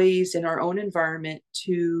find ways in our own environment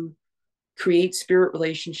to create spirit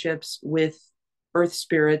relationships with earth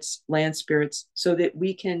spirits, land spirits, so that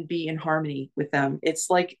we can be in harmony with them. It's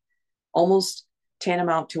like almost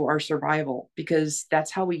tantamount to our survival, because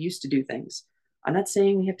that's how we used to do things. I'm not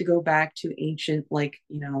saying we have to go back to ancient, like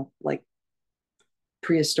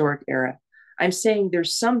prehistoric era. I'm saying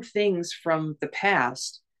there's some things from the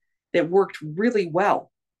past that worked really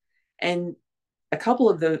well. And a couple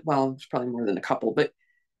of the, well, it's probably more than a couple, but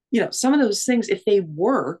some of those things, if they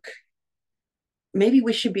work, maybe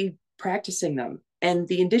we should be practicing them. And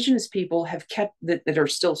the indigenous people have kept that are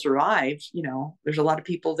still survived. There's a lot of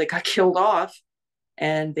people that got killed off,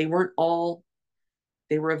 and they weren't all,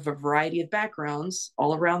 they were of a variety of backgrounds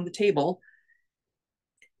all around the table.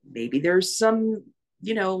 Maybe there's some,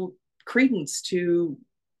 credence to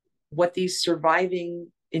what these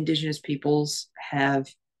surviving indigenous peoples have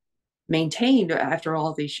maintained after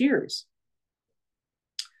all these years.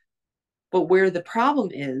 But where the problem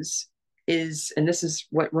is, and this is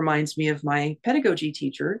what reminds me of my pedagogy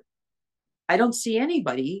teacher, I don't see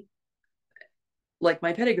anybody like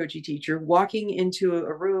my pedagogy teacher walking into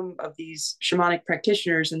a room of these shamanic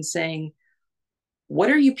practitioners and saying, what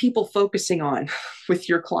are you people focusing on with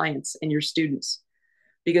your clients and your students?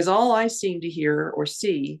 Because all I seem to hear or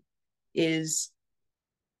see is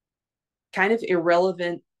kind of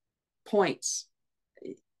irrelevant points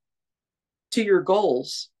to your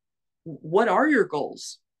goals. What are your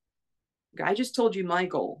goals? I just told you my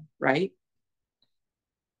goal, right?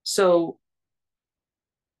 So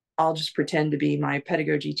I'll just pretend to be my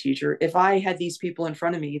pedagogy teacher. If I had these people in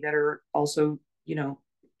front of me that are also,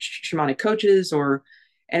 shamanic coaches or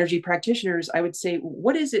energy practitioners, I would say,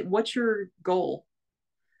 what is it? What's your goal?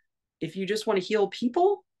 If you just want to heal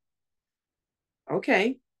people,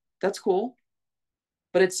 okay, that's cool.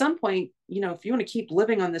 But at some point, if you want to keep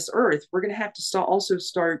living on this earth, we're going to have to also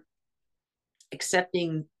start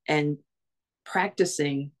accepting and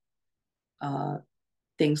practicing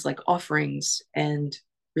things like offerings and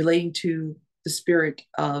relating to the spirit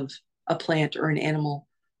of a plant or an animal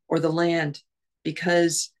or the land,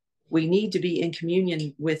 because we need to be in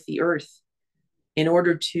communion with the earth in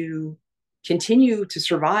order to continue to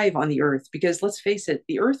survive on the earth. Because let's face it,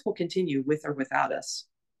 the earth will continue with or without us.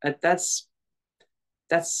 That's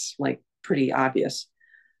like pretty obvious.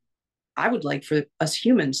 I would like for us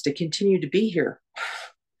humans to continue to be here.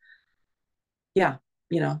 Yeah,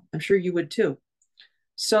 I'm sure you would too.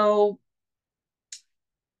 So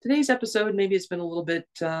today's episode, maybe it's been a little bit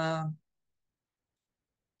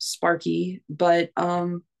sparky, but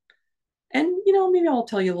and maybe I'll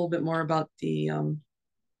tell you a little bit more about the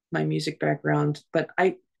my music background. But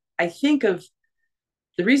I think of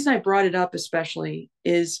the reason I brought it up especially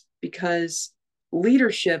is because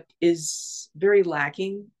leadership is very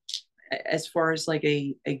lacking as far as like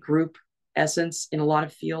a group essence in a lot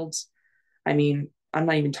of fields. I mean, I'm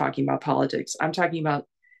not even talking about politics. I'm talking about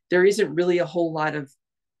there isn't really a whole lot of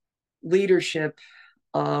leadership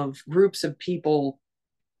of groups of people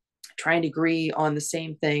trying to agree on the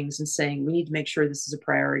same things and saying we need to make sure this is a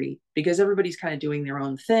priority because everybody's kind of doing their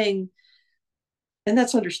own thing. And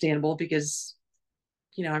that's understandable because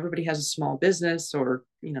everybody has a small business or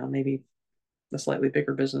maybe a slightly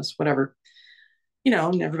bigger business, whatever,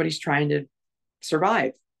 and everybody's trying to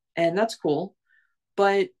survive, and that's cool.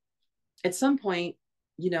 But at some point,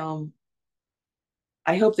 you know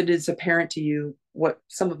I hope that it's apparent to you what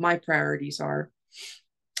some of my priorities are.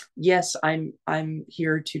 Yes, I'm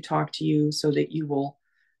here to talk to you so that you will,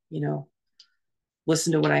 you know,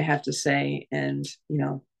 listen to what I have to say and,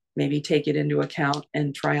 maybe take it into account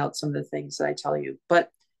and try out some of the things that I tell you. But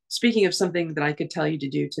speaking of something that I could tell you to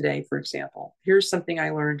do today, for example, here's something I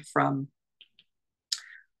learned from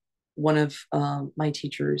one of my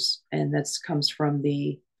teachers, and that comes from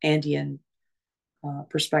the Andean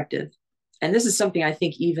perspective. And this is something I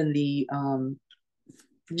think even the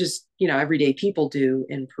just everyday people do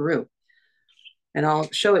in Peru. And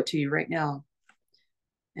I'll show it to you right now,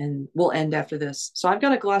 and we'll end after this. So I've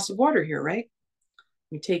got a glass of water here, right?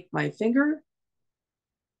 You take my finger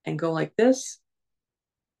and go like this.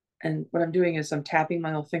 And what I'm doing is I'm tapping my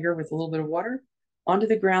little finger with a little bit of water onto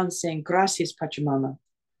the ground saying, Gracias, Pachamama.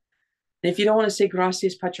 And if you don't want to say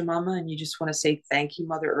Gracias, Pachamama, and you just want to say thank you,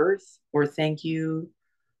 Mother Earth, or thank you,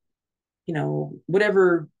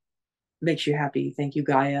 whatever makes you happy. Thank you,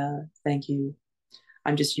 Gaia. Thank you.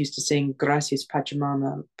 I'm just used to saying Gracias,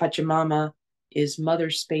 Pachamama. Pachamama is Mother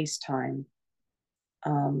Space Time.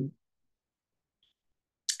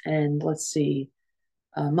 And let's see,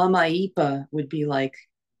 Mama Ipa would be like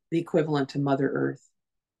the equivalent to Mother Earth,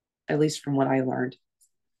 at least from what I learned.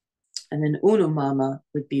 And then Unu Mama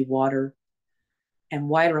would be water, and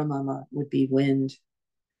Waira Mama would be wind,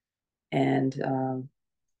 and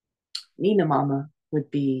Nina Mama would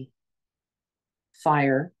be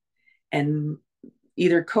fire, and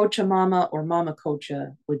either Kocha Mama or Mama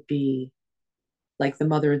Kocha would be like the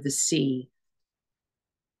mother of the sea.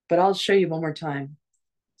 But I'll show you one more time.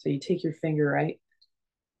 So you take your finger, right?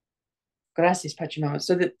 Gracias, Pachamama.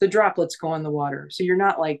 So that the droplets go on the water. So you're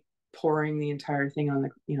not like pouring the entire thing on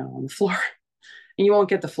the floor. And you won't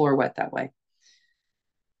get the floor wet that way.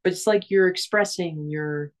 But it's like you're expressing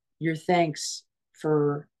your thanks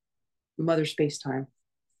for Mother Space Time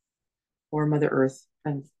or Mother Earth.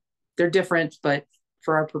 And they're different, but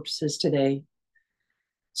for our purposes today.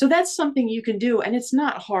 So that's something you can do. And it's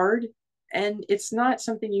not hard. And it's not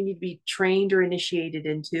something you need to be trained or initiated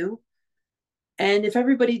into. And if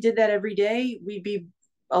everybody did that every day, we'd be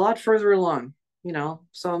a lot further along,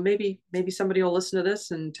 So maybe somebody will listen to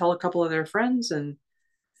this and tell a couple of their friends, and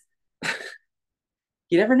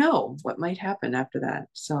you never know what might happen after that.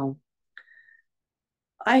 So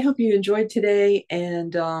I hope you enjoyed today.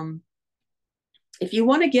 And if you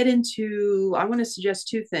want to get into, I want to suggest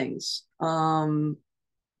two things.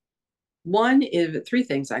 One is three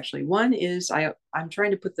things actually. One is I'm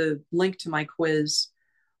trying to put the link to my quiz,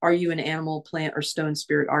 Are You an Animal, Plant, or Stone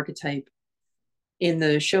Spirit Archetype, in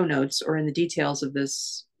the show notes or in the details of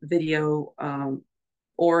this video.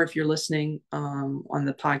 Or if you're listening on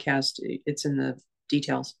the podcast, it's in the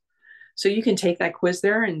details. So you can take that quiz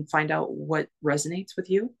there and find out what resonates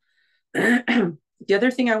with you. The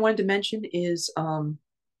other thing I wanted to mention is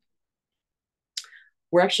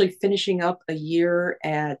we're actually finishing up a year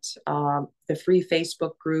at the free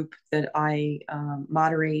Facebook group that I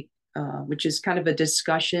moderate, which is kind of a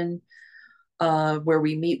discussion where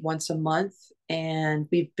we meet once a month. And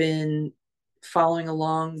we've been following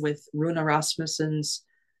along with Runa Rasmussen's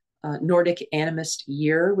Nordic Animist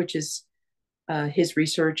Year, which is his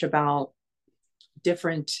research about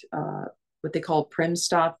different what they call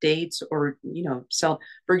Primstop dates, or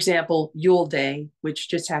for example, Yule Day, which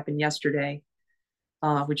just happened yesterday,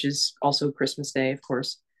 which is also Christmas Day, of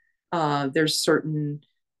course. There's certain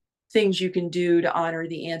things you can do to honor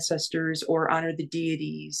the ancestors or honor the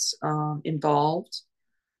deities involved.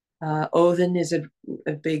 Odin is a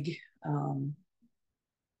big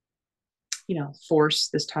force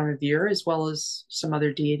this time of year, as well as some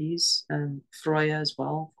other deities, and Freya as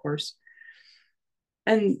well, of course.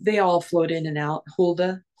 And they all float in and out.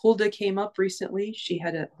 Hulda came up recently. She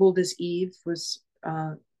had Hulda's Eve was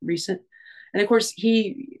recent. And of course,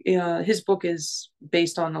 his book is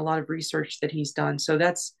based on a lot of research that he's done. So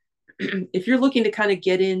that's if you're looking to kind of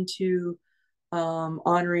get into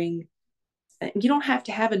honoring, you don't have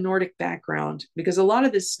to have a Nordic background, because a lot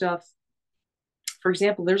of this stuff, for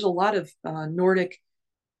example, there's a lot of Nordic,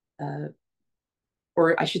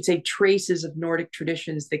 or I should say, traces of Nordic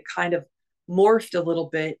traditions that kind of morphed a little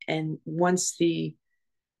bit. And once the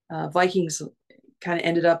Vikings kind of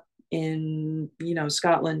ended up in,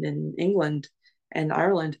 Scotland and England and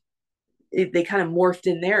Ireland, they kind of morphed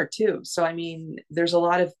in there too. So I mean, there's a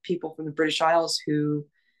lot of people from the British Isles who,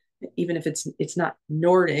 even if it's not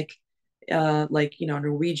Nordic, like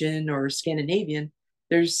Norwegian or Scandinavian,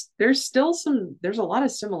 there's still there's a lot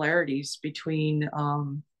of similarities between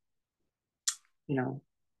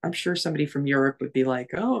I'm sure somebody from Europe would be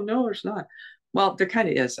like, oh no, it's not. Well, there kind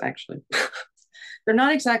of is actually. They're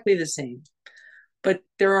not exactly the same, but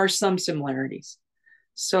there are some similarities.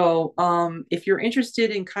 So if you're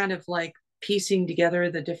interested in kind of like piecing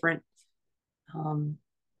together the different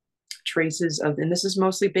traces of, and this is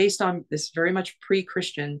mostly based on this, very much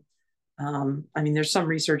pre-Christian. I mean, there's some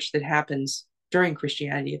research that happens during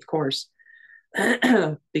Christianity, of course,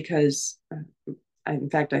 because in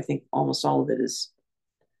fact, I think almost all of it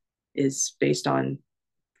is based on,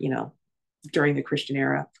 during the Christian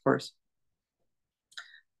era, of course.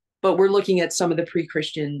 But we're looking at some of the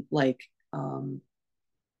pre-Christian, like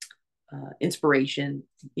inspiration,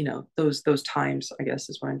 those times, I guess,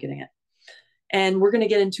 is what I'm getting at. And we're going to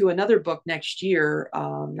get into another book next year.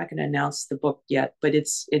 I'm not going to announce the book yet, but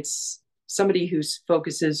it's somebody who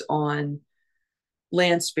focuses on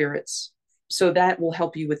land spirits. So that will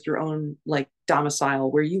help you with your own like domicile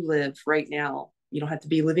where you live right now. You don't have to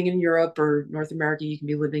be living in Europe or North America. You can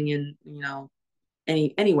be living in,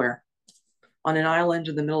 anywhere on an island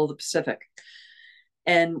in the middle of the Pacific.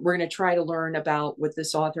 And we're going to try to learn about what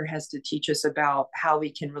this author has to teach us about how we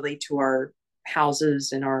can relate to our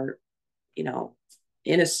houses and our, in a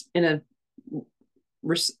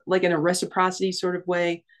like in a reciprocity sort of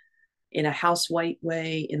way, in a house white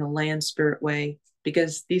way, in a land spirit way,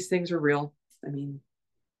 because these things are real. I mean,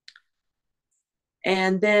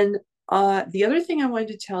 and then the other thing I wanted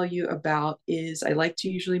to tell you about is, I like to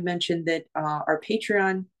usually mention that our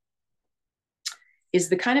Patreon is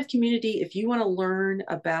the kind of community, if you want to learn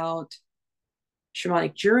about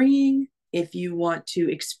shamanic journeying, if you want to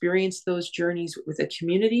experience those journeys with a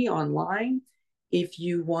community online, if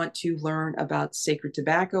you want to learn about sacred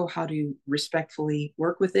tobacco, how to respectfully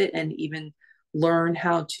work with it, and even learn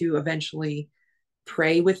how to eventually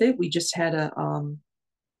pray with it. I just had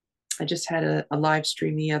a live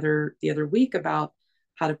stream the other week about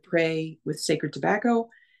how to pray with sacred tobacco,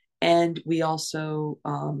 and we also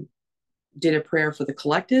did a prayer for the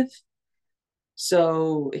collective.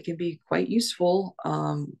 So it can be quite useful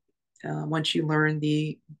once you learn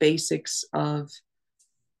the basics of,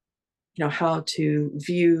 how to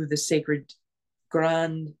view the sacred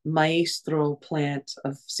Gran Maestro plant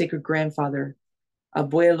of sacred grandfather,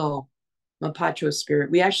 Abuelo Mapacho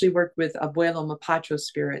spirit. We actually worked with Abuelo Mapacho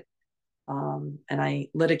spirit, and I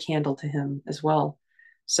lit a candle to him as well.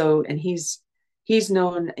 So, and he's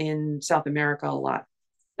known in South America a lot,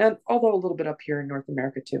 and although a little bit up here in North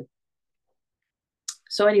America too.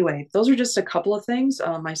 So anyway, those are just a couple of things.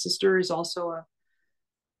 My sister is also a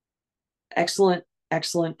excellent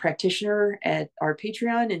practitioner at our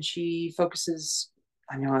Patreon, and she focuses,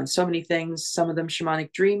 on so many things. Some of them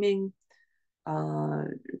shamanic dreaming,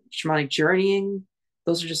 shamanic journeying.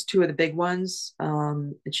 Those are just two of the big ones.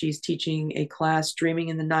 And she's teaching a class, Dreaming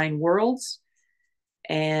in the Nine Worlds,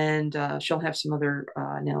 and she'll have some other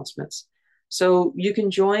announcements. So you can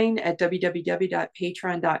join at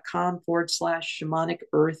www.patreon.com/shamanic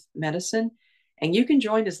earth medicine. And you can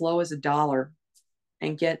join as low as $1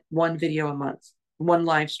 and get one video a month, one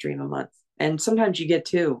live stream a month. And sometimes you get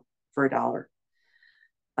two for $1.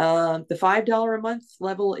 The $5 a month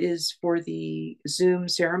level is for the Zoom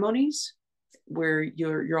ceremonies, where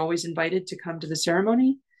you're always invited to come to the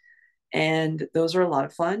ceremony. And those are a lot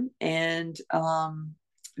of fun. And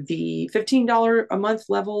the $15 a month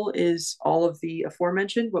level is all of the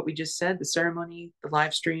aforementioned, what we just said, the ceremony, the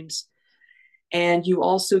live streams. And you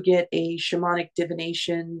also get a shamanic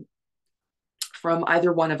divination from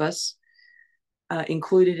either one of us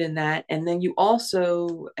included in that. And then you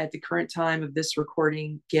also, at the current time of this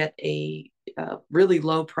recording, get a really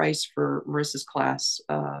low price for Marissa's class,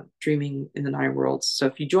 Dreaming in the Nine Worlds. So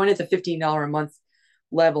if you join at the $15 a month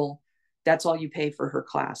level, that's all you pay for her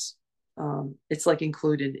class. It's like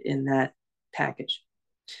included in that package.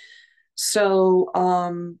 So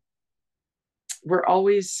we're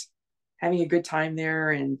always having a good time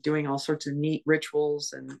there and doing all sorts of neat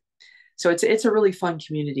rituals. And so it's a really fun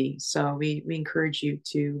community. So we encourage you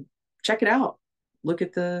to check it out. Look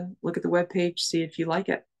at the webpage, see if you like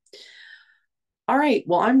it. All right.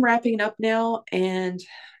 Well, I'm wrapping it up now, and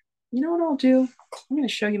you know what I'll do? I'm going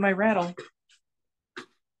to show you my rattle.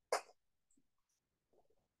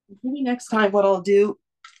 Maybe next time what I'll do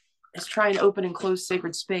is try and open and close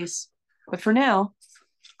sacred space. But for now,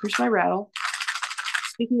 here's my rattle.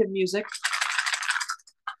 Speaking of music,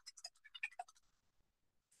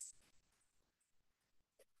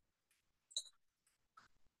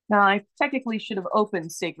 now I technically should have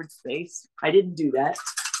opened sacred space. I didn't do that.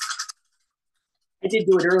 I did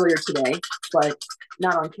do it earlier today, but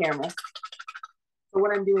not on camera. So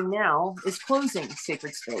what I'm doing now is closing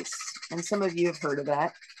sacred space. And some of you have heard of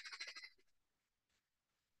that.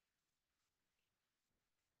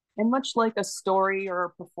 And much like a story or a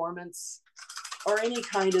performance or any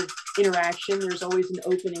kind of interaction, there's always an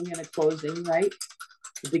opening and a closing, right?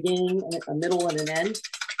 A beginning, a middle, and an end.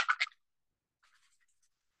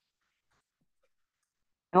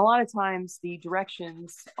 And a lot of times the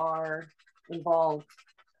directions are involved.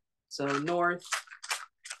 So north,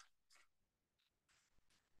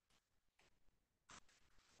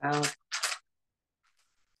 south.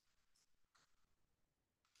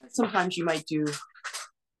 Sometimes you might do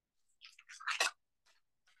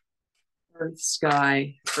earth,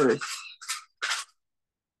 sky, earth.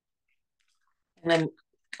 And then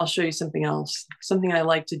I'll show you something else. Something I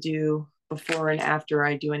like to do before and after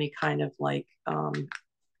I do any kind of like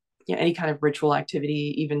any kind of ritual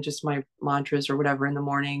activity, even just my mantras or whatever in the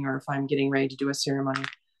morning, or if I'm getting ready to do a ceremony.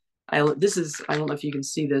 I don't know if you can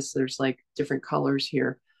see this, there's like different colors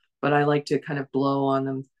here, but I like to kind of blow on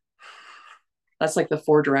them. That's like the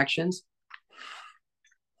 4 directions.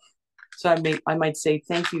 So I might say,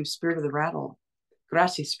 thank you, spirit of the rattle.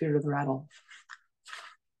 Gracias, spirit of the rattle.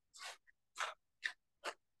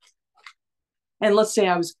 And let's say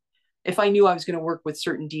if I knew I was going to work with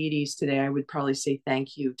certain deities today, I would probably say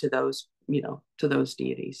thank you to those, to those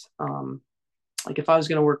deities. Like if I was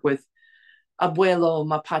going to work with Abuelo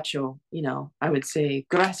Mapacho, I would say,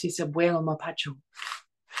 gracias, Abuelo Mapacho.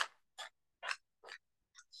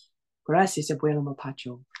 Gracias, Abuelo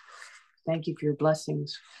Mapacho. Thank you for your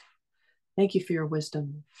blessings. Thank you for your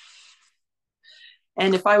wisdom.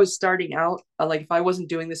 And if I was starting out, like if I wasn't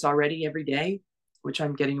doing this already every day, which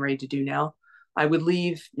I'm getting ready to do now, I would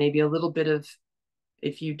leave maybe a little bit of,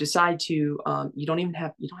 if you decide to, you don't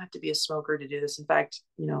have to be a smoker to do this. In fact,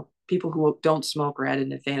 people who don't smoke are at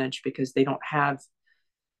an advantage because they don't have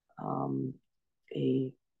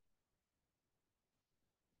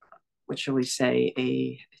what shall we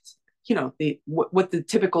say, what the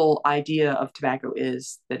typical idea of tobacco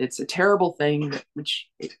is, that it's a terrible thing, which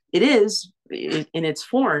it is in its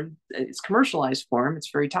form, its commercialized form, it's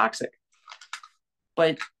very toxic.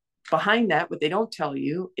 But behind that, what they don't tell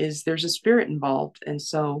you is there's a spirit involved. And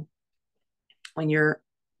so when you're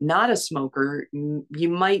not a smoker, you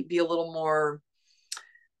might be a little more,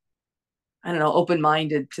 I don't know,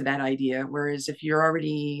 open-minded to that idea. Whereas if you're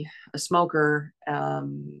already a smoker,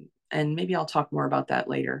 and maybe I'll talk more about that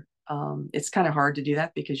later, it's kind of hard to do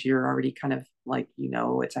that because you're already kind of like,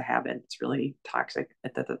 it's a habit. It's really toxic,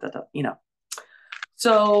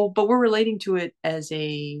 So, but we're relating to it as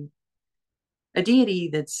a deity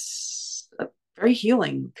that's very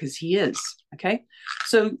healing, because he is. Okay.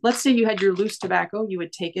 So let's say you had your loose tobacco, you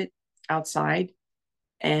would take it outside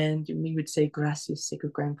and we would say, gracias,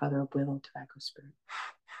 sacred grandfather, abuelo, tobacco spirit.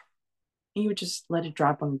 And you would just let it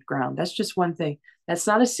drop on the ground. That's just one thing. That's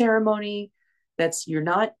not a ceremony. You're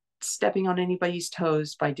not stepping on anybody's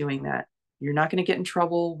toes by doing that. You're not going to get in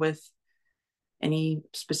trouble with any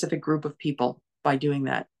specific group of people by doing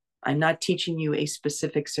that. I'm not teaching you a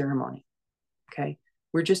specific ceremony. Okay.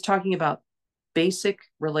 We're just talking about basic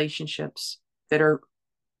relationships that are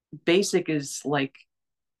basic, is like,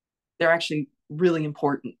 they're actually really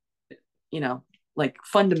important, like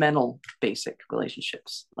fundamental basic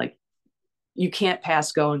relationships. Like you can't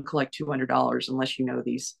pass go and collect $200 unless you know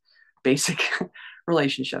these basic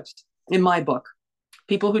relationships. In my book,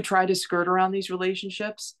 people who try to skirt around these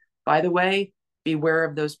relationships, by the way, beware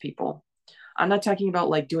of those people. I'm not talking about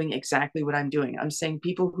like doing exactly what I'm doing. I'm saying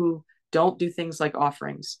people who don't do things like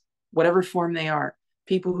offerings, whatever form they are,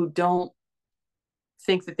 people who don't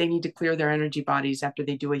think that they need to clear their energy bodies after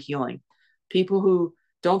they do a healing, people who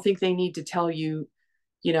don't think they need to tell you,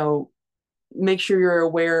 make sure you're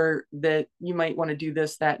aware that you might want to do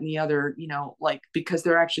this, that, and the other, like, because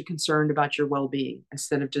they're actually concerned about your well-being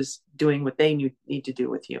instead of just doing what they need to do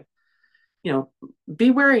with you.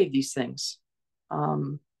 Be wary of these things.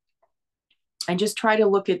 And just try to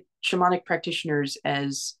look at shamanic practitioners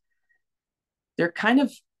as they're kind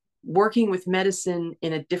of working with medicine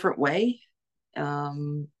in a different way.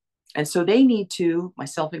 Um, and so they need to,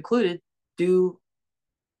 myself included, do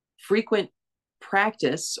frequent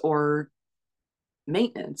practice or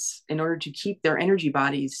maintenance in order to keep their energy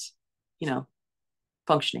bodies, you know,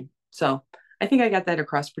 functioning. So I think I got that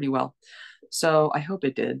across pretty well. So I hope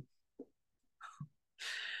it did.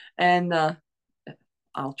 And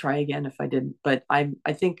I'll try again if I didn't. But I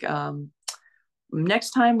think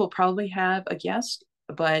next time we'll probably have a guest.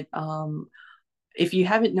 But if you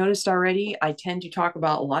haven't noticed already, I tend to talk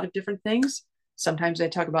about a lot of different things. Sometimes I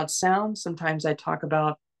talk about sound. Sometimes I talk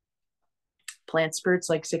about plant spirits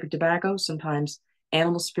like sacred tobacco. Sometimes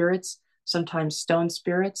animal spirits. Sometimes stone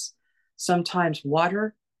spirits. Sometimes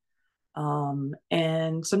water.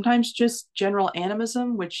 And sometimes just general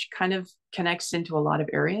animism, which kind of connects into a lot of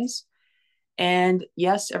areas. And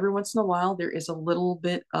yes, every once in a while, there is a little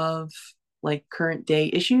bit of like current day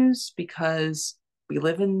issues because we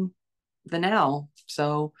live in the now.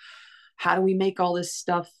 So, how do we make all this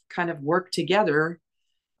stuff kind of work together?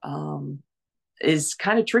 Is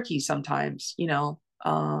kind of tricky sometimes, you know.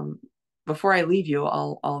 Before I leave you,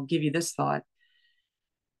 I'll give you this thought.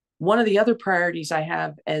 One of the other priorities I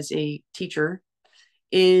have as a teacher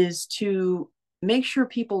is to make sure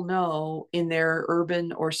people know in their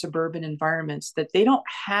urban or suburban environments that they don't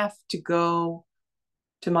have to go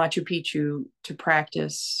to Machu Picchu to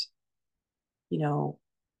practice, you know,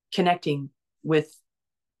 connecting with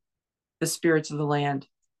the spirits of the land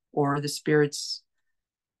or the spirits.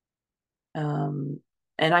 And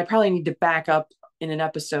I probably need to back up in an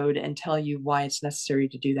episode and tell you why it's necessary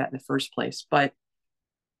to do that in the first place. But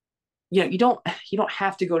you know, you don't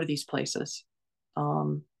have to go to these places.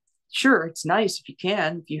 Um, sure, it's nice if you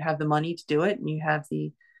can, if you have the money to do it and you have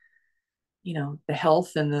the, you know, the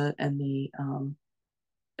health and the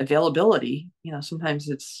availability. You know, sometimes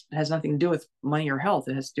it has nothing to do with money or health.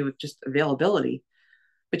 It has to do with just availability.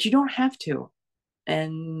 But you don't have to.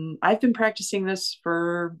 And I've been practicing this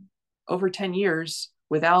for over 10 years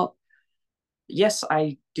without, yes,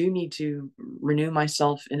 I do need to renew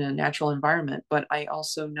myself in a natural environment, but I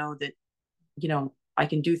also know that, you know, I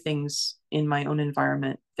can do things in my own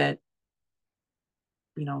environment that,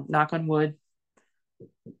 you know, knock on wood,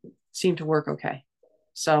 seem to work okay.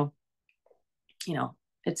 So, you know,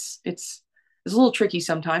 it's a little tricky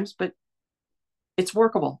sometimes, but it's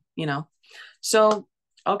workable, you know. So,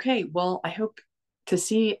 okay, well, I hope to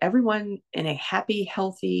see everyone in a happy,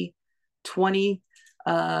 healthy 20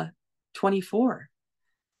 uh 24.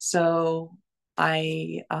 So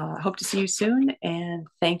I hope to see you soon, and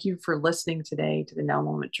thank you for listening today to the Now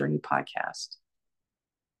Moment Journey podcast.